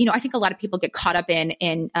 because, I think a lot of people get caught up in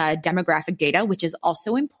demographic data, which is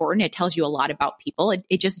also important. It tells you a lot about people.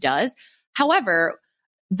 It just does. However,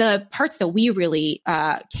 the parts that we really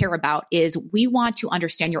care about is we want to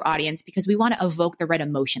understand your audience because we want to evoke the right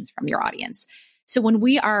emotions from your audience. So when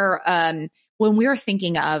we are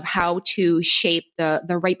thinking of how to shape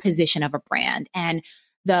the right position of a brand and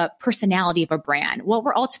the personality of a brand, what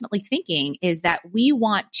we're ultimately thinking is that we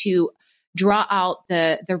want to draw out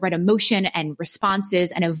the right emotion and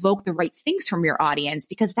responses and evoke the right things from your audience,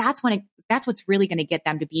 because that's what's really going to get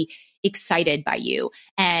them to be excited by you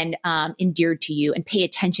and endeared to you and pay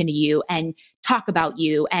attention to you and talk about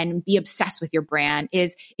you and be obsessed with your brand,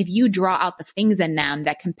 is if you draw out the things in them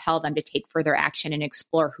that compel them to take further action and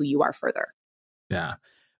explore who you are further. Yeah.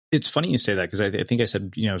 It's funny you say that, because I think I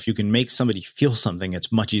said, if you can make somebody feel something, it's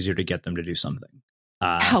much easier to get them to do something.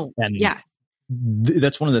 Yes.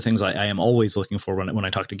 That's one of the things I am always looking for when I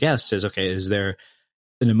talk to guests is, okay, is there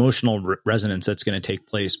an emotional resonance that's going to take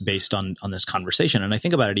place based on this conversation? And I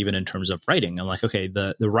think about it even in terms of writing. I'm like, okay,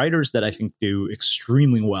 the writers that I think do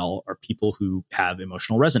extremely well are people who have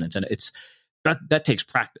emotional resonance. And it's that takes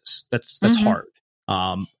practice. That's hard.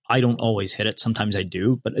 I don't always hit it. Sometimes I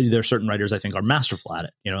do, but there are certain writers I think are masterful at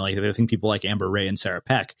it. Like I think people like Amber Ray and Sarah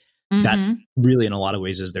Peck, that really in a lot of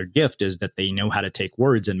ways is their gift, is that they know how to take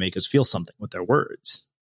words and make us feel something with their words.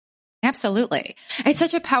 Absolutely. It's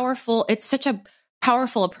such a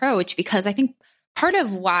powerful approach, because I think part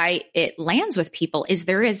of why it lands with people is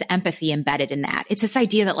there is empathy embedded in that. It's this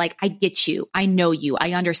idea that like, I get you, I know you,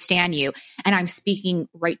 I understand you, and I'm speaking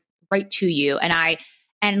right to you.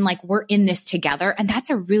 And like, we're in this together. And that's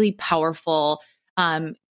a really powerful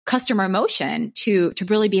customer emotion to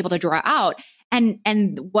really be able to draw out.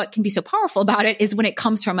 And what can be so powerful about it is when it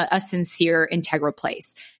comes from a sincere, integral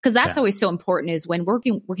place. Because that's always so important, is when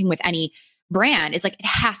working with any brand, is like, it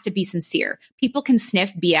has to be sincere. People can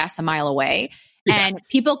sniff BS a mile away. Yeah. And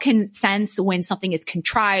people can sense when something is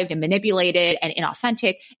contrived and manipulated and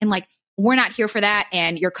inauthentic. And like, we're not here for that.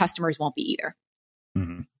 And your customers won't be either.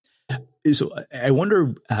 Mm-hmm. So I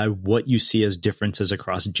wonder what you see as differences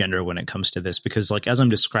across gender when it comes to this, because like, as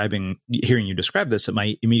I'm hearing you describe this,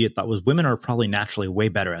 my immediate thought was women are probably naturally way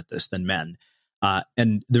better at this than men.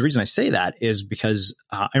 And the reason I say that is because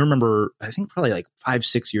I remember, I think probably like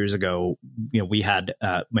 5-6 years ago, we had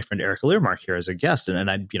my friend Erica Learmark here as a guest,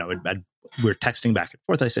 and we were texting back and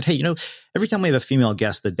forth. I said, hey, every time we have a female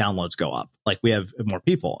guest, the downloads go up. Like, we have more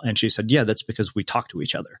people. And she said, yeah, that's because we talk to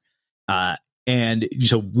each other. And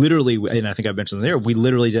so literally, and I think I mentioned there, we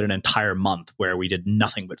literally did an entire month where we did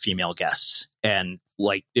nothing but female guests. And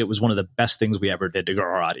like, it was one of the best things we ever did to grow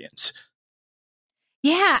our audience.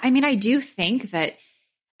 Yeah. I mean, I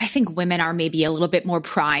think women are maybe a little bit more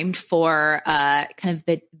primed for kind of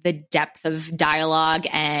the depth of dialogue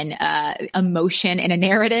and emotion in a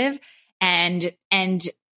narrative. And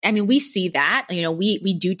I mean, we see that,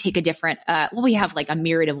 we do take a different, we have like a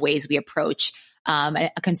myriad of ways we approach a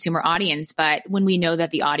consumer audience. But when we know that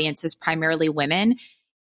the audience is primarily women,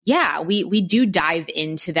 we do dive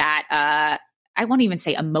into that. I won't even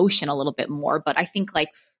say emotion a little bit more, but I think like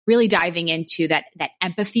really diving into that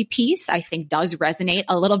empathy piece, I think does resonate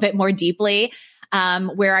a little bit more deeply.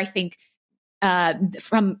 Where I think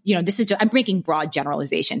from, this is I'm making broad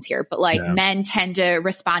generalizations here, but like men tend to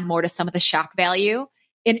respond more to some of the shock value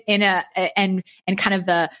and kind of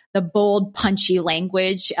the bold, punchy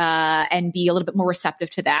language, and be a little bit more receptive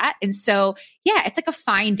to that. And so, it's like a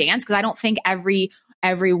fine dance, because I don't think every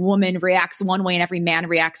woman reacts one way and every man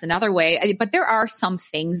reacts another way. But there are some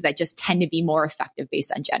things that just tend to be more effective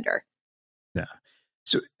based on gender. Yeah.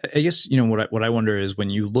 So I guess, what I wonder is,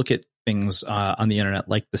 when you look at things on the internet,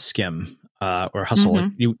 like the Skim or Hustle,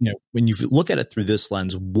 when you look at it through this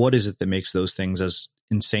lens, what is it that makes those things as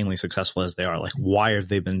insanely successful as they are? Like, why have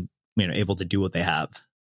they been, able to do what they have?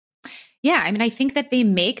 Yeah. I mean, I think that they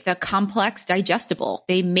make the complex digestible.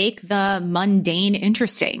 They make the mundane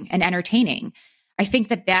interesting and entertaining. I think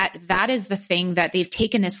that is the thing that they've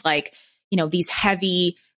taken this, like, these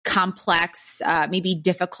heavy, complex, maybe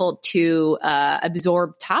difficult to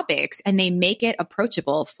absorb topics, and they make it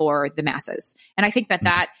approachable for the masses. And I think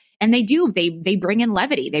and they bring in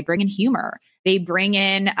levity, they bring in humor, they bring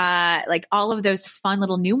in like all of those fun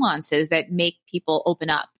little nuances that make people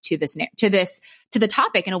open up to the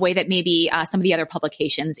topic in a way that maybe some of the other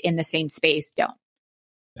publications in the same space don't.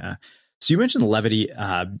 Yeah. So you mentioned levity,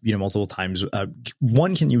 multiple times.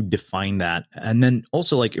 One, can you define that? And then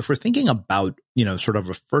also, like, if we're thinking about, sort of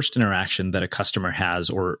a first interaction that a customer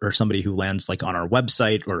has, or somebody who lands like on our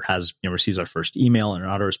website or has, receives our first email and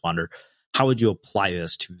an autoresponder, how would you apply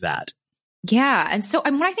this to that? Yeah. And so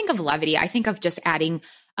when I think of levity, I think of just adding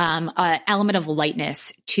an element of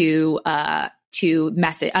lightness to a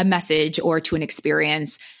message or to an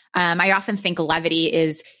experience. I often think levity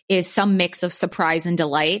is some mix of surprise and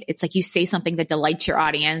delight. It's like you say something that delights your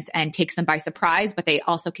audience and takes them by surprise, but they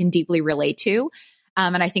also can deeply relate to.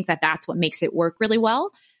 And I think that that's what makes it work really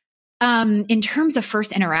well. In terms of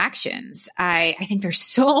first interactions, I think there's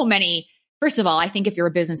so many. First of all, I think if you're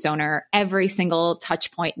a business owner, every single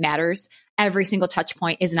touch point matters. Every single touch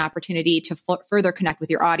point is an opportunity to further connect with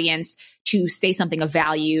your audience, to say something of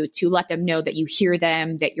value, to let them know that you hear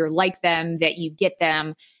them, that you're like them, that you get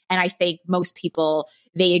them. And I think most people,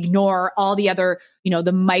 they ignore all the other,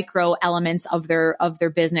 the micro elements of their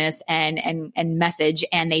business and message,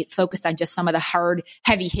 and they focus on just some of the hard,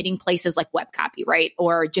 heavy hitting places like web copy, right?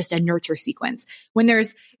 Or just a nurture sequence. When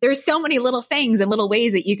there's so many little things and little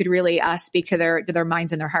ways that you could really speak to their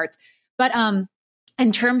minds and their hearts. But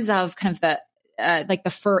in terms of kind of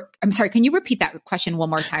I'm sorry, can you repeat that question one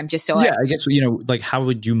more time? Just so I guess, how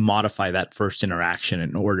would you modify that first interaction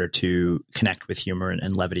in order to connect with humor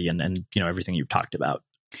and levity and everything you've talked about,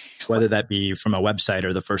 whether that be from a website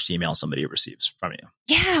or the first email somebody receives from you?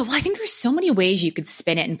 Yeah, well, I think there's so many ways you could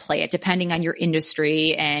spin it and play it depending on your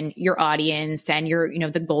industry and your audience and your,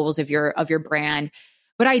 the goals of your brand.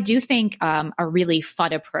 But I do think a really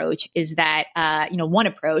fun approach is that, one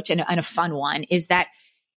approach and a fun one is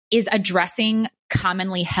addressing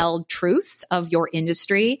commonly held truths of your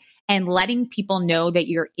industry and letting people know that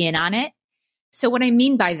you're in on it. So what I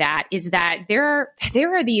mean by that is that there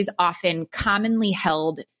are these often commonly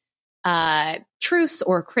held truths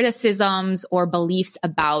or criticisms or beliefs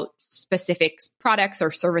about specific products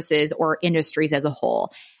or services or industries as a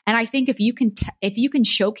whole. And I think if you can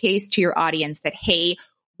showcase to your audience that, hey,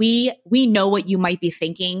 we know what you might be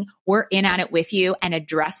thinking, we're in on it with you, and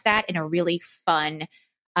address that in a really fun,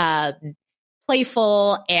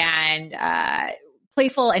 playful and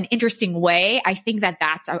interesting way, I think that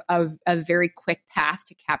that's a very quick path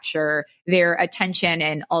to capture their attention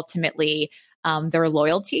and ultimately their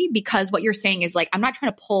loyalty. Because what you're saying is like, I'm not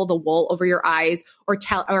trying to pull the wool over your eyes or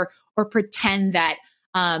tell or pretend that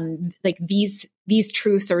these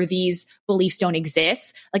truths or these beliefs don't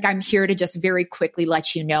exist. Like, I'm here to just very quickly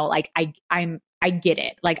let you know, like, I get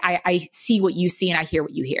it. Like, I see what you see and I hear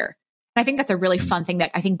what you hear. And I think that's a really fun thing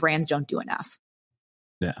that I think brands don't do enough.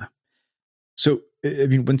 Yeah. So, I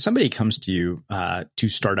mean, when somebody comes to you to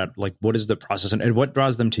start out, like, what is the process and what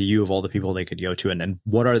draws them to you of all the people they could go to? And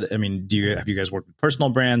what are have you guys worked with personal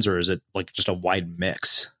brands, or is it like just a wide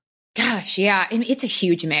mix? Gosh, yeah. I mean, it's a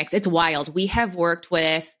huge mix. It's wild. We have worked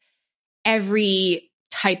with every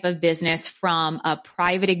type of business, from a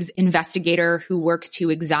private investigator who works to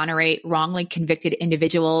exonerate wrongly convicted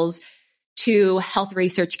individuals, to health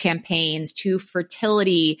research campaigns, to a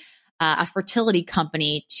fertility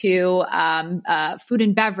company, to food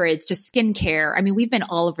and beverage, to skincare. I mean, we've been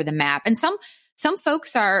all over the map. And some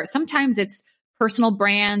folks sometimes it's personal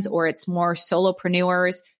brands or it's more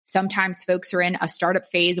solopreneurs. Sometimes folks are in a startup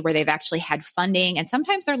phase where they've actually had funding. And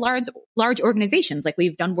sometimes they're large organizations, like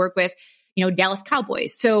we've done work with, Dallas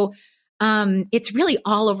Cowboys. So it's really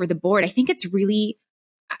all over the board. I think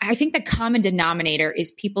the common denominator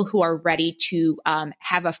is people who are ready to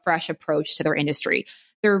have a fresh approach to their industry.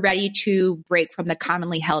 They're ready to break from the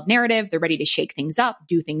commonly held narrative. They're ready to shake things up,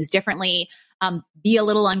 do things differently, be a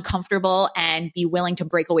little uncomfortable, and be willing to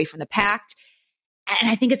break away from the pack. And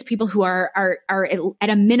I think it's people who are at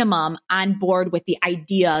a minimum on board with the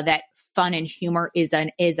idea that fun and humor is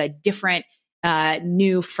a different,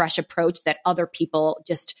 new, fresh approach that other people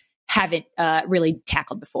just haven't really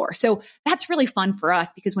tackled before. So that's really fun for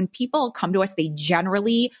us, because when people come to us, they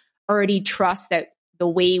generally already trust that the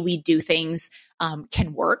way we do things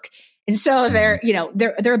can work. And so they're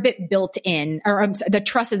a bit built in, or the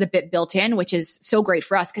trust is a bit built in, which is so great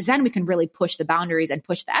for us, because then we can really push the boundaries and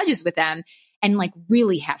push the edges with them and like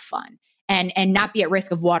really have fun and not be at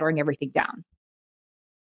risk of watering everything down.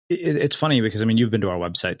 It's funny because, I mean, you've been to our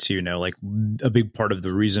website, so like a big part of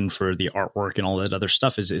the reason for the artwork and all that other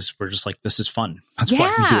stuff is we're just like, this is fun. That's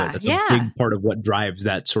why we do it. That's a big part of what drives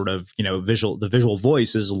that sort of, the visual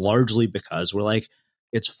voice is largely because we're like,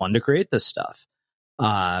 it's fun to create this stuff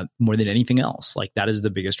more than anything else. Like, that is the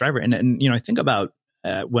biggest driver. And I think about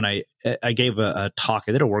when I gave a talk,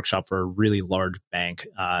 I did a workshop for a really large bank,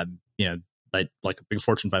 like a big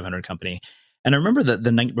Fortune 500 company. And I remember that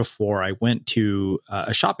the night before, I went to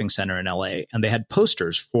a shopping center in LA, and they had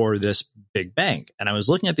posters for this big bank. And I was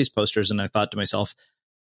looking at these posters and I thought to myself,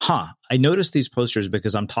 I noticed these posters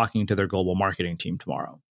because I'm talking to their global marketing team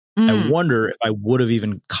tomorrow. I wonder if I would have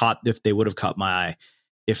even if they would have caught my eye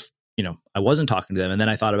if, I wasn't talking to them. And then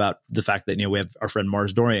I thought about the fact that, we have our friend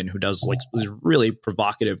Mars Dorian, who does like this really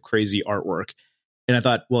provocative, crazy artwork. And I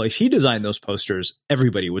thought, well, if he designed those posters,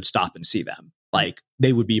 everybody would stop and see them. Like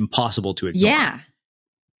they would be impossible to ignore. Yeah.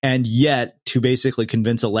 And yet to basically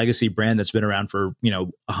convince a legacy brand that's been around for,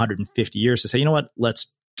 150 years to say, you know what,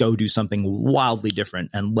 let's go do something wildly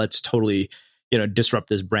different. And let's totally, disrupt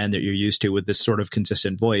this brand that you're used to with this sort of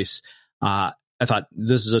consistent voice. I thought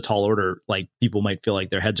this is a tall order. Like people might feel like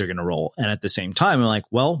their heads are going to roll. And at the same time, I'm like,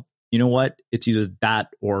 well, you know what? It's either that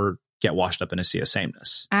or get washed up in a sea of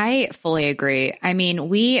sameness. I fully agree. I mean,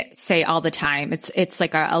 we say all the time, it's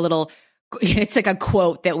like it's like a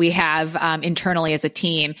quote that we have internally as a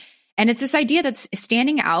team. And it's this idea that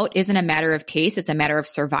standing out isn't a matter of taste. It's a matter of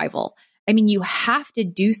survival. I mean, you have to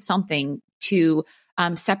do something to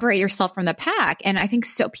separate yourself from the pack. And I think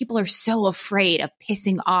people are so afraid of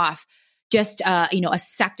pissing off just, a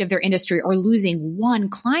sect of their industry or losing one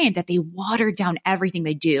client that they water down everything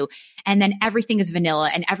they do. And then everything is vanilla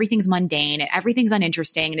and everything's mundane and everything's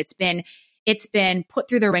uninteresting. And it's been put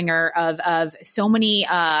through the ringer of so many,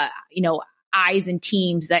 eyes and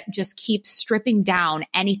teams that just keep stripping down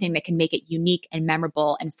anything that can make it unique and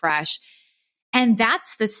memorable and fresh. And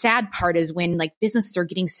that's the sad part, is when like businesses are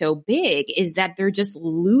getting so big, is that they're just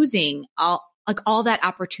losing all that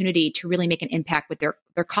opportunity to really make an impact with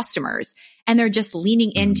their customers. And they're just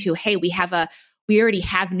leaning into, hey, we already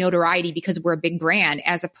have notoriety because we're a big brand,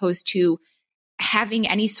 as opposed to having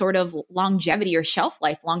any sort of longevity or shelf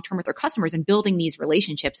life long-term with their customers and building these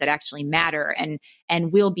relationships that actually matter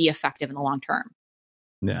and will be effective in the long term.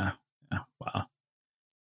 Yeah. Wow.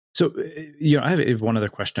 So, I have one other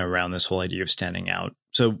question around this whole idea of standing out.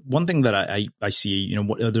 So one thing that I see,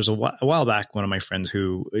 there's a while back, one of my friends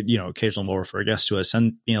who, occasionally will refer guests to us,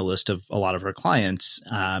 sent me a list of a lot of her clients,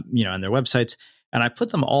 and their websites. And I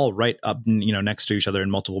put them all right up, next to each other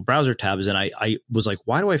in multiple browser tabs. And I was like,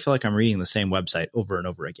 why do I feel like I'm reading the same website over and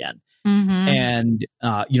over again? Mm-hmm. And,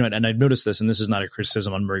 and I've noticed this, and this is not a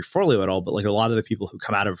criticism on Marie Forleo at all, but like a lot of the people who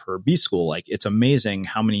come out of her B school, like it's amazing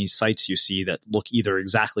how many sites you see that look either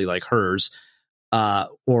exactly like hers,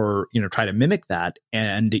 or, try to mimic that.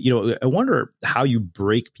 And, I wonder how you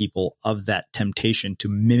break people of that temptation to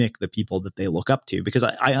mimic the people that they look up to, because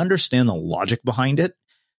I understand the logic behind it.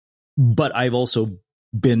 But I've also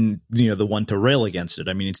been, the one to rail against it.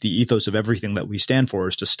 I mean, it's the ethos of everything that we stand for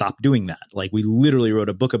is to stop doing that. Like we literally wrote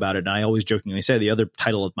a book about it. And I always jokingly say the other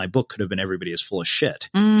title of my book could have been Everybody is Full of Shit.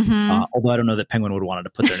 Mm-hmm. Although I don't know that Penguin would have wanted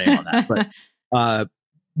to put their name on that.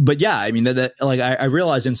 But yeah, I mean, I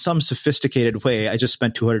realized in some sophisticated way, I just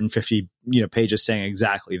spent 250, pages saying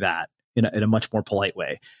exactly that in a much more polite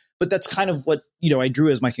way. But that's kind of what, I drew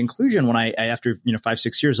as my conclusion when I after,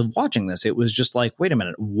 5-6 years of watching this. It was just like, wait a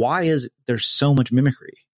minute, why is there so much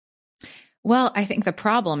mimicry? Well, I think the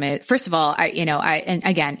problem is, first of all, and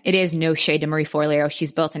again, it is no shade to Marie Forleo.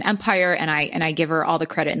 She's built an empire, and I give her all the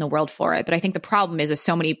credit in the world for it. But I think the problem is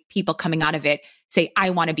so many people coming out of it say,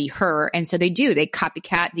 I want to be her. And so they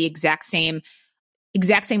copycat the exact same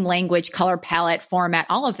language, color palette, format,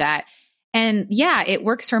 all of that. And yeah, it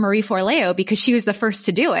works for Marie Forleo because she was the first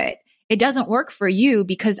to do it. It doesn't work for you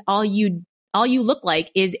because all you look like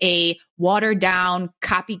is a watered down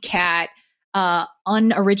copycat,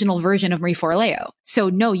 unoriginal version of Marie Forleo. So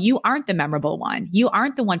no, you aren't the memorable one. You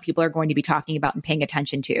aren't the one people are going to be talking about and paying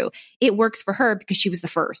attention to. It works for her because she was the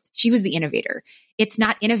first. She was the innovator. It's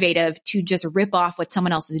not innovative to just rip off what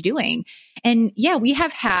someone else is doing. And yeah, we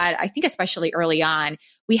have had, I think especially early on,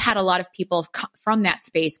 we had a lot of people from that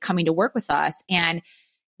space coming to work with us and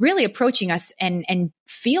really approaching us and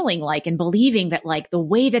feeling like and believing that like the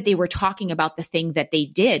way that they were talking about the thing that they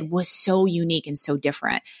did was so unique and so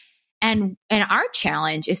different. And our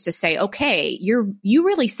challenge is to say, okay, you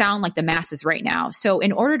really sound like the masses right now. So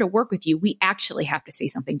in order to work with you, we actually have to say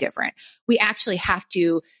something different. We actually have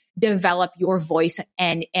to develop your voice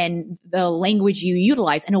and the language you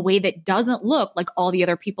utilize in a way that doesn't look like all the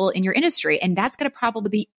other people in your industry. And that's going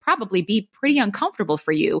to probably be pretty uncomfortable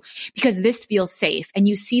for you because this feels safe. And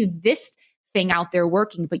you see this thing out there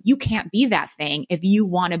working, but you can't be that thing if you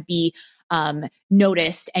want to be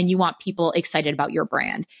noticed and you want people excited about your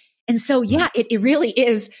brand. And so, yeah, it really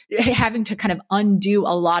is having to kind of undo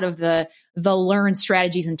a lot of the learned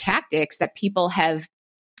strategies and tactics that people have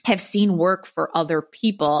seen work for other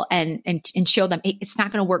people and show them it's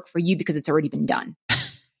not going to work for you because it's already been done.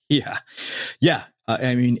 Yeah.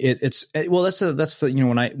 I mean, that's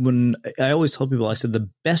the, when I always tell people, I said, the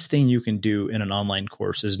best thing you can do in an online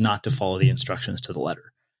course is not to follow the instructions to the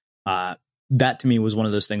letter. That to me was one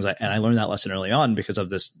of those things. And I learned that lesson early on because of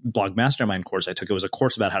this blog mastermind course I took. It was a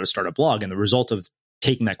course about how to start a blog. And the result of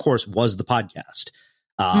taking that course was the podcast.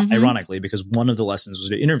 ironically, because one of the lessons was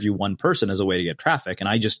to interview one person as a way to get traffic. And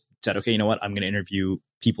I just said, okay, you know what? I'm going to interview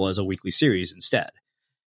people as a weekly series instead.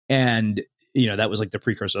 And, that was like the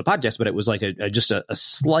precursor of the podcast, but it was like just a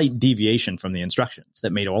slight deviation from the instructions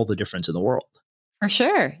that made all the difference in the world. For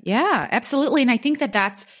sure. Yeah, absolutely. And I think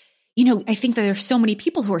that's, I think that there's so many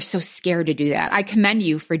people who are so scared to do that. I commend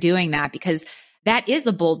you for doing that, because that is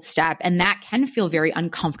a bold step, and that can feel very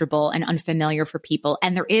uncomfortable and unfamiliar for people.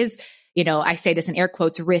 And there is, I say this in air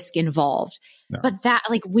quotes, risk involved. No. But that,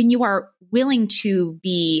 like, when you are willing to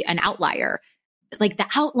be an outlier, like, the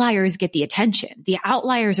outliers get the attention. The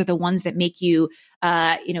outliers are the ones that make you,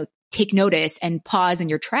 take notice and pause in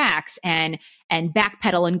your tracks and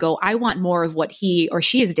backpedal and go, I want more of what he or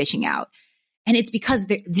she is dishing out. And it's because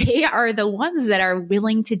they are the ones that are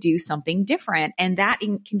willing to do something different. And that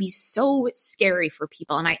can be so scary for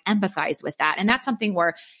people. And I empathize with that. And that's something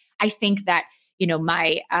where I think that,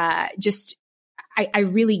 I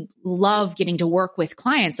really love getting to work with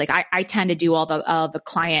clients. Like, I tend to do all the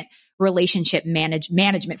client relationship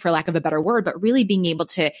management, for lack of a better word, but really being able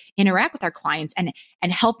to interact with our clients and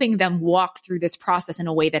helping them walk through this process in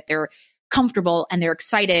a way that they're comfortable and they're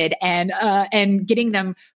excited, and getting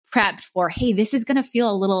them prepped for, hey, this is going to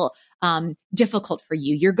feel a little difficult for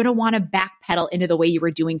you. You're going to want to backpedal into the way you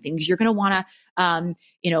were doing things. You're going to want to,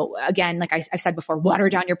 again, like I've said before, water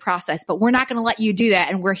down your process, but we're not going to let you do that.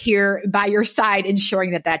 And we're here by your side,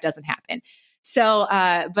 ensuring that doesn't happen. So,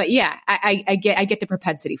 but yeah, I get the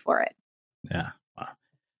propensity for it. Yeah. Wow.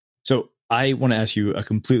 So I want to ask you a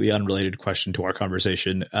completely unrelated question to our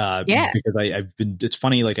conversation. Because it's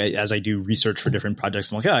funny, like, as I do research for different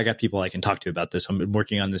projects, I'm like, I got people I can talk to about this. I'm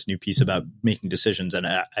working on this new piece about making decisions. And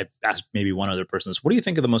I asked maybe one other person this, what do you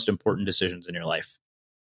think are the most important decisions in your life?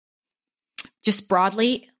 Just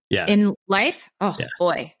broadly in life? Oh,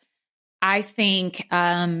 boy. I think,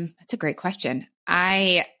 that's a great question.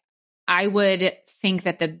 I would think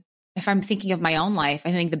that if I'm thinking of my own life,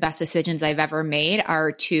 I think the best decisions I've ever made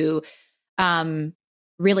are to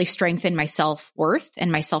really strengthen my self-worth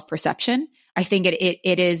and my self-perception. I think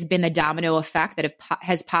it has been the domino effect that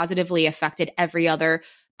has positively affected every other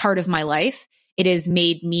part of my life. It has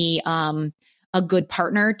made me a good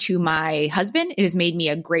partner to my husband. It has made me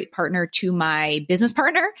a great partner to my business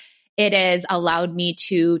partner. It has allowed me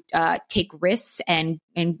to take risks and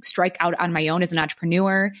strike out on my own as an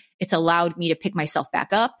entrepreneur. It's allowed me to pick myself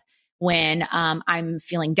back up when I'm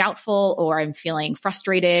feeling doubtful, or I'm feeling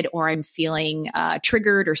frustrated, or I'm feeling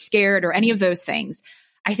triggered or scared, or any of those things.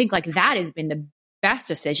 I think, like, that has been the best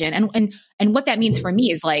decision. And what that means for me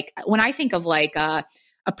is, like, when I think of like a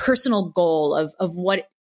personal goal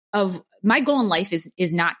of my goal in life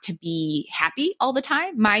is not to be happy all the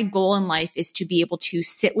time. My goal in life is to be able to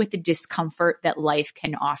sit with the discomfort that life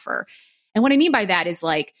can offer. And what I mean by that is,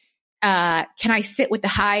 like, can I sit with the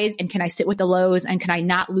highs, and can I sit with the lows, and can I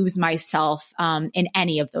not lose myself in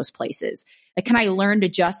any of those places? Like, can I learn to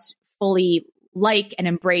just fully like and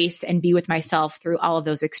embrace and be with myself through all of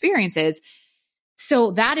those experiences?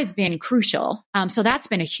 So that has been crucial. So that's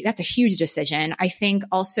a huge decision. I think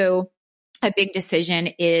also a big decision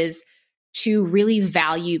is to really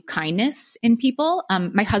value kindness in people.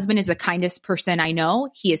 My husband is the kindest person I know.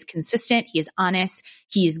 He is consistent. He is honest.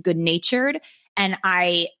 He is good natured. And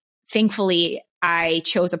thankfully, I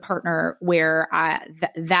chose a partner where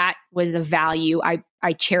that was a value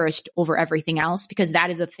I cherished over everything else, because that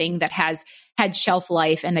is a thing that has had shelf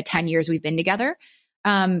life in the 10 years we've been together.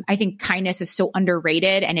 I think kindness is so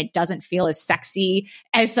underrated, and it doesn't feel as sexy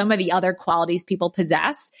as some of the other qualities people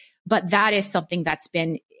possess. But that is something that's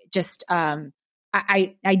been just,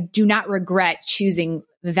 I do not regret choosing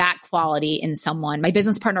that quality in someone. My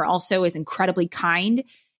business partner also is incredibly kind,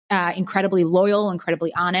 incredibly loyal,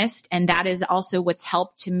 incredibly honest. And that is also what's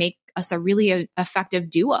helped to make us a really effective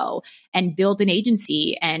duo and build an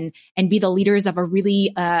agency and be the leaders of a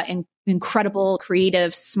really incredible,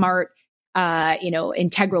 creative, smart,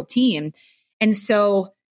 integral team. And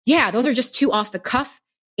so, those are just two off the cuff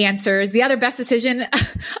answers. The other best decision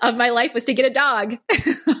of my life was to get a dog.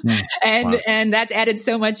 And that's added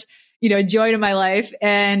so much, joy to my life.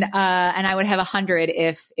 And I would have 100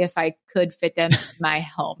 if I could fit them in my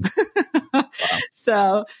home.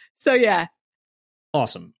 So yeah.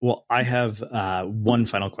 Awesome. Well, I have one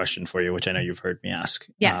final question for you, which I know you've heard me ask.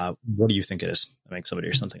 Yes. What do you think it is that makes somebody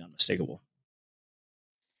or something unmistakable?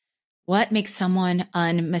 What makes someone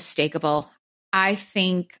unmistakable? I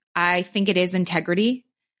think it is integrity.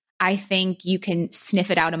 I think you can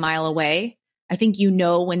sniff it out a mile away. I think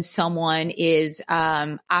when someone is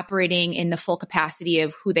operating in the full capacity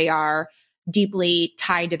of who they are, deeply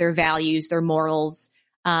tied to their values, their morals,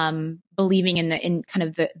 believing in kind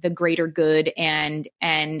of the greater good and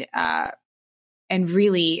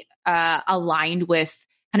really aligned with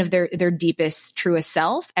kind of their deepest, truest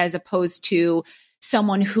self, as opposed to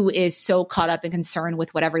someone who is so caught up and concerned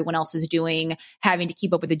with what everyone else is doing, having to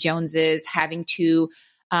keep up with the Joneses, having to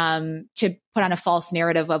put on a false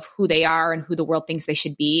narrative of who they are and who the world thinks they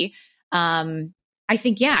should be. I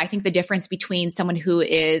think the difference between someone who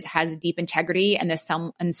has deep integrity and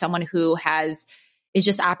someone who is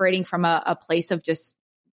just operating from a place of just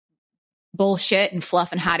bullshit and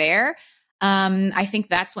fluff and hot air. I think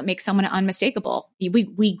that's what makes someone unmistakable.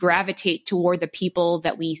 We gravitate toward the people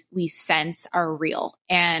that we sense are real,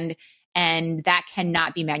 and that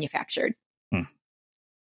cannot be manufactured.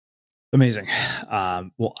 Amazing.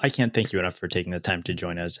 Well, I can't thank you enough for taking the time to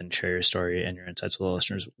join us and share your story and your insights with the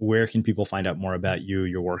listeners. Where can people find out more about you,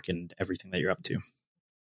 your work, and everything that you're up to?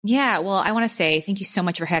 Yeah, well, I want to say thank you so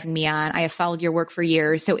much for having me on. I have followed your work for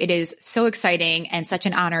years, so it is so exciting and such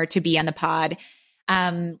an honor to be on the pod.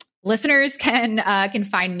 Listeners can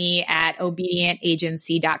find me at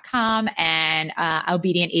obedientagency.com and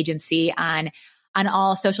Obedient Agency on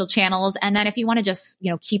all social channels. And then if you want to just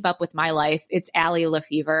keep up with my life, it's Allie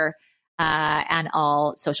LeFevere on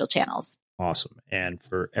all social channels. Awesome. And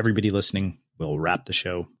for everybody listening, we'll wrap the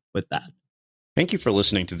show with that. Thank you for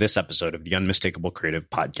listening to this episode of the Unmistakable Creative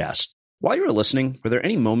Podcast. While you were listening, were there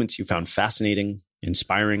any moments you found fascinating,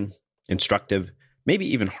 inspiring, instructive, maybe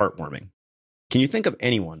even heartwarming? Can you think of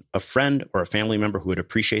anyone, a friend or a family member who would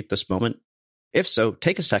appreciate this moment? If so,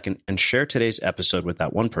 take a second and share today's episode with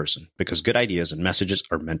that one person, because good ideas and messages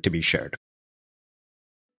are meant to be shared.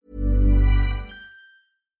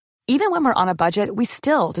 Even when we're on a budget, we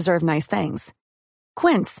still deserve nice things.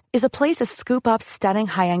 Quince is a place to scoop up stunning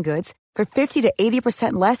high-end goods for 50 to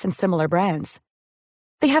 80% less than similar brands.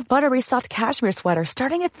 They have buttery soft cashmere sweaters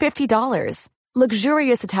starting at $50,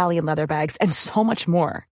 luxurious Italian leather bags, and so much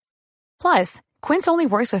more. Plus, Quince only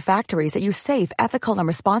works with factories that use safe, ethical, and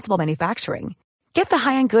responsible manufacturing. Get the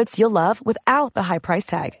high-end goods you'll love without the high price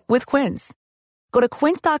tag with Quince. Go to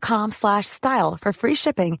quince.com/style for free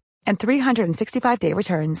shipping and 365-day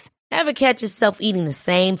returns. Ever catch yourself eating the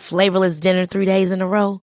same flavorless dinner 3 days in a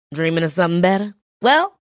row? Dreaming of something better?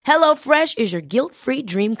 Well, HelloFresh is your guilt-free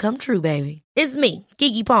dream come true, baby. It's me,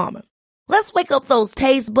 Keke Palmer. Let's wake up those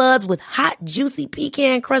taste buds with hot, juicy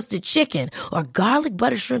pecan-crusted chicken or garlic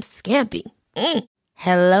butter shrimp scampi.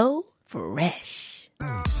 Hello Fresh.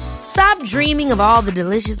 Stop dreaming of all the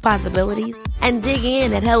delicious possibilities and dig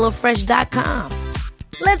in at HelloFresh.com.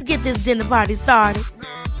 Let's get this dinner party started.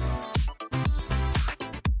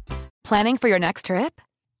 Planning for your next trip?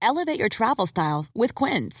 Elevate your travel style with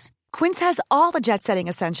Quince. Quince has all the jet-setting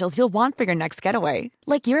essentials you'll want for your next getaway,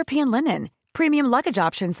 like European linen, premium luggage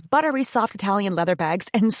options, buttery soft Italian leather bags,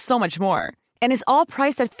 and so much more. And is all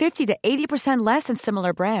priced at 50 to 80% less than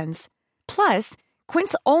similar brands. Plus,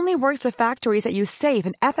 Quince only works with factories that use safe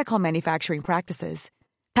and ethical manufacturing practices.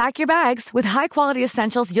 Pack your bags with high-quality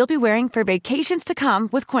essentials you'll be wearing for vacations to come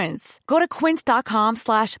with Quince. Go to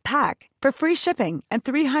quince.com/pack for free shipping and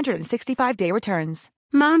 365-day returns.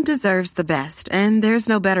 Mom deserves the best, and there's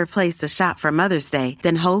no better place to shop for Mother's Day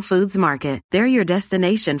than Whole Foods Market. They're your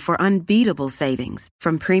destination for unbeatable savings,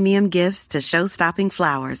 from premium gifts to show-stopping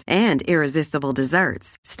flowers and irresistible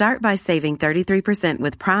desserts. Start by saving 33%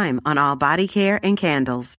 with Prime on all body care and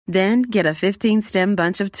candles. Then get a 15-stem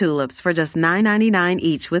bunch of tulips for just $9.99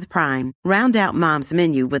 each with Prime. Round out Mom's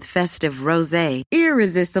menu with festive rosé,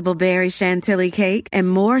 irresistible berry chantilly cake, and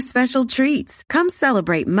more special treats. Come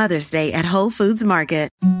celebrate Mother's Day at Whole Foods Market.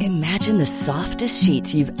 Imagine the softest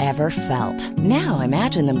sheets you've ever felt. Now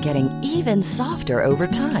imagine them getting even softer over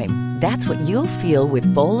time. That's what you'll feel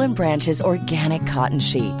with Boll & Branch's organic cotton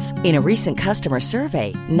sheets. In a recent customer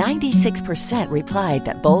survey, 96% replied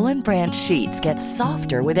that Boll & Branch sheets get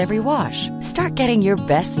softer with every wash. Start getting your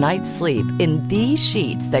best night's sleep in these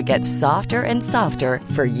sheets that get softer and softer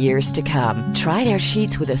for years to come. Try their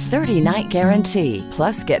sheets with a 30-night guarantee.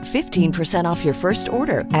 Plus, get 15% off your first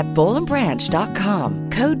order at bollandbranch.com.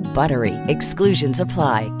 Code BUTTERY. Exclusions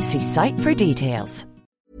apply. See site for details.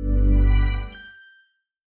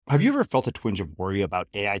 Have you ever felt a twinge of worry about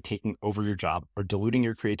AI taking over your job or diluting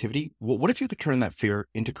your creativity? Well, what if you could turn that fear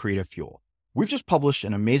into creative fuel? We've just published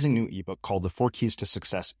an amazing new ebook called The 4 Keys to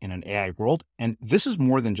Success in an AI World, and this is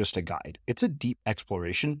more than just a guide. It's a deep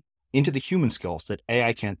exploration into the human skills that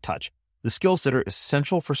AI can't touch, the skills that are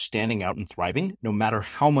essential for standing out and thriving, no matter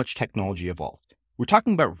how much technology evolved. We're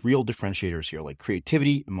talking about real differentiators here, like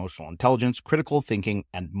creativity, emotional intelligence, critical thinking,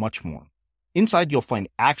 and much more. Inside, you'll find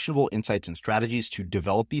actionable insights and strategies to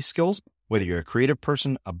develop these skills, whether you're a creative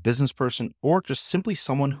person, a business person, or just simply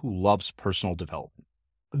someone who loves personal development.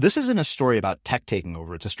 This isn't a story about tech taking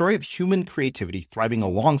over. It's a story of human creativity thriving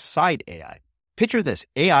alongside AI. Picture this,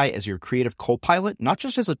 AI as your creative co-pilot, not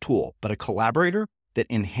just as a tool, but a collaborator that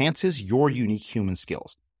enhances your unique human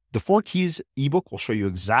skills. The 4 Keys ebook will show you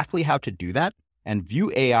exactly how to do that and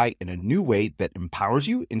view AI in a new way that empowers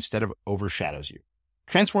you instead of overshadows you.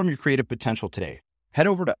 Transform your creative potential today. Head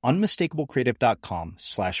over to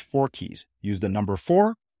unmistakablecreative.com/4keys. Use the number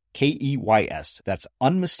 4, KEYS. That's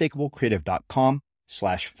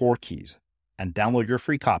unmistakablecreative.com/4keys and download your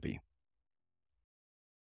free copy.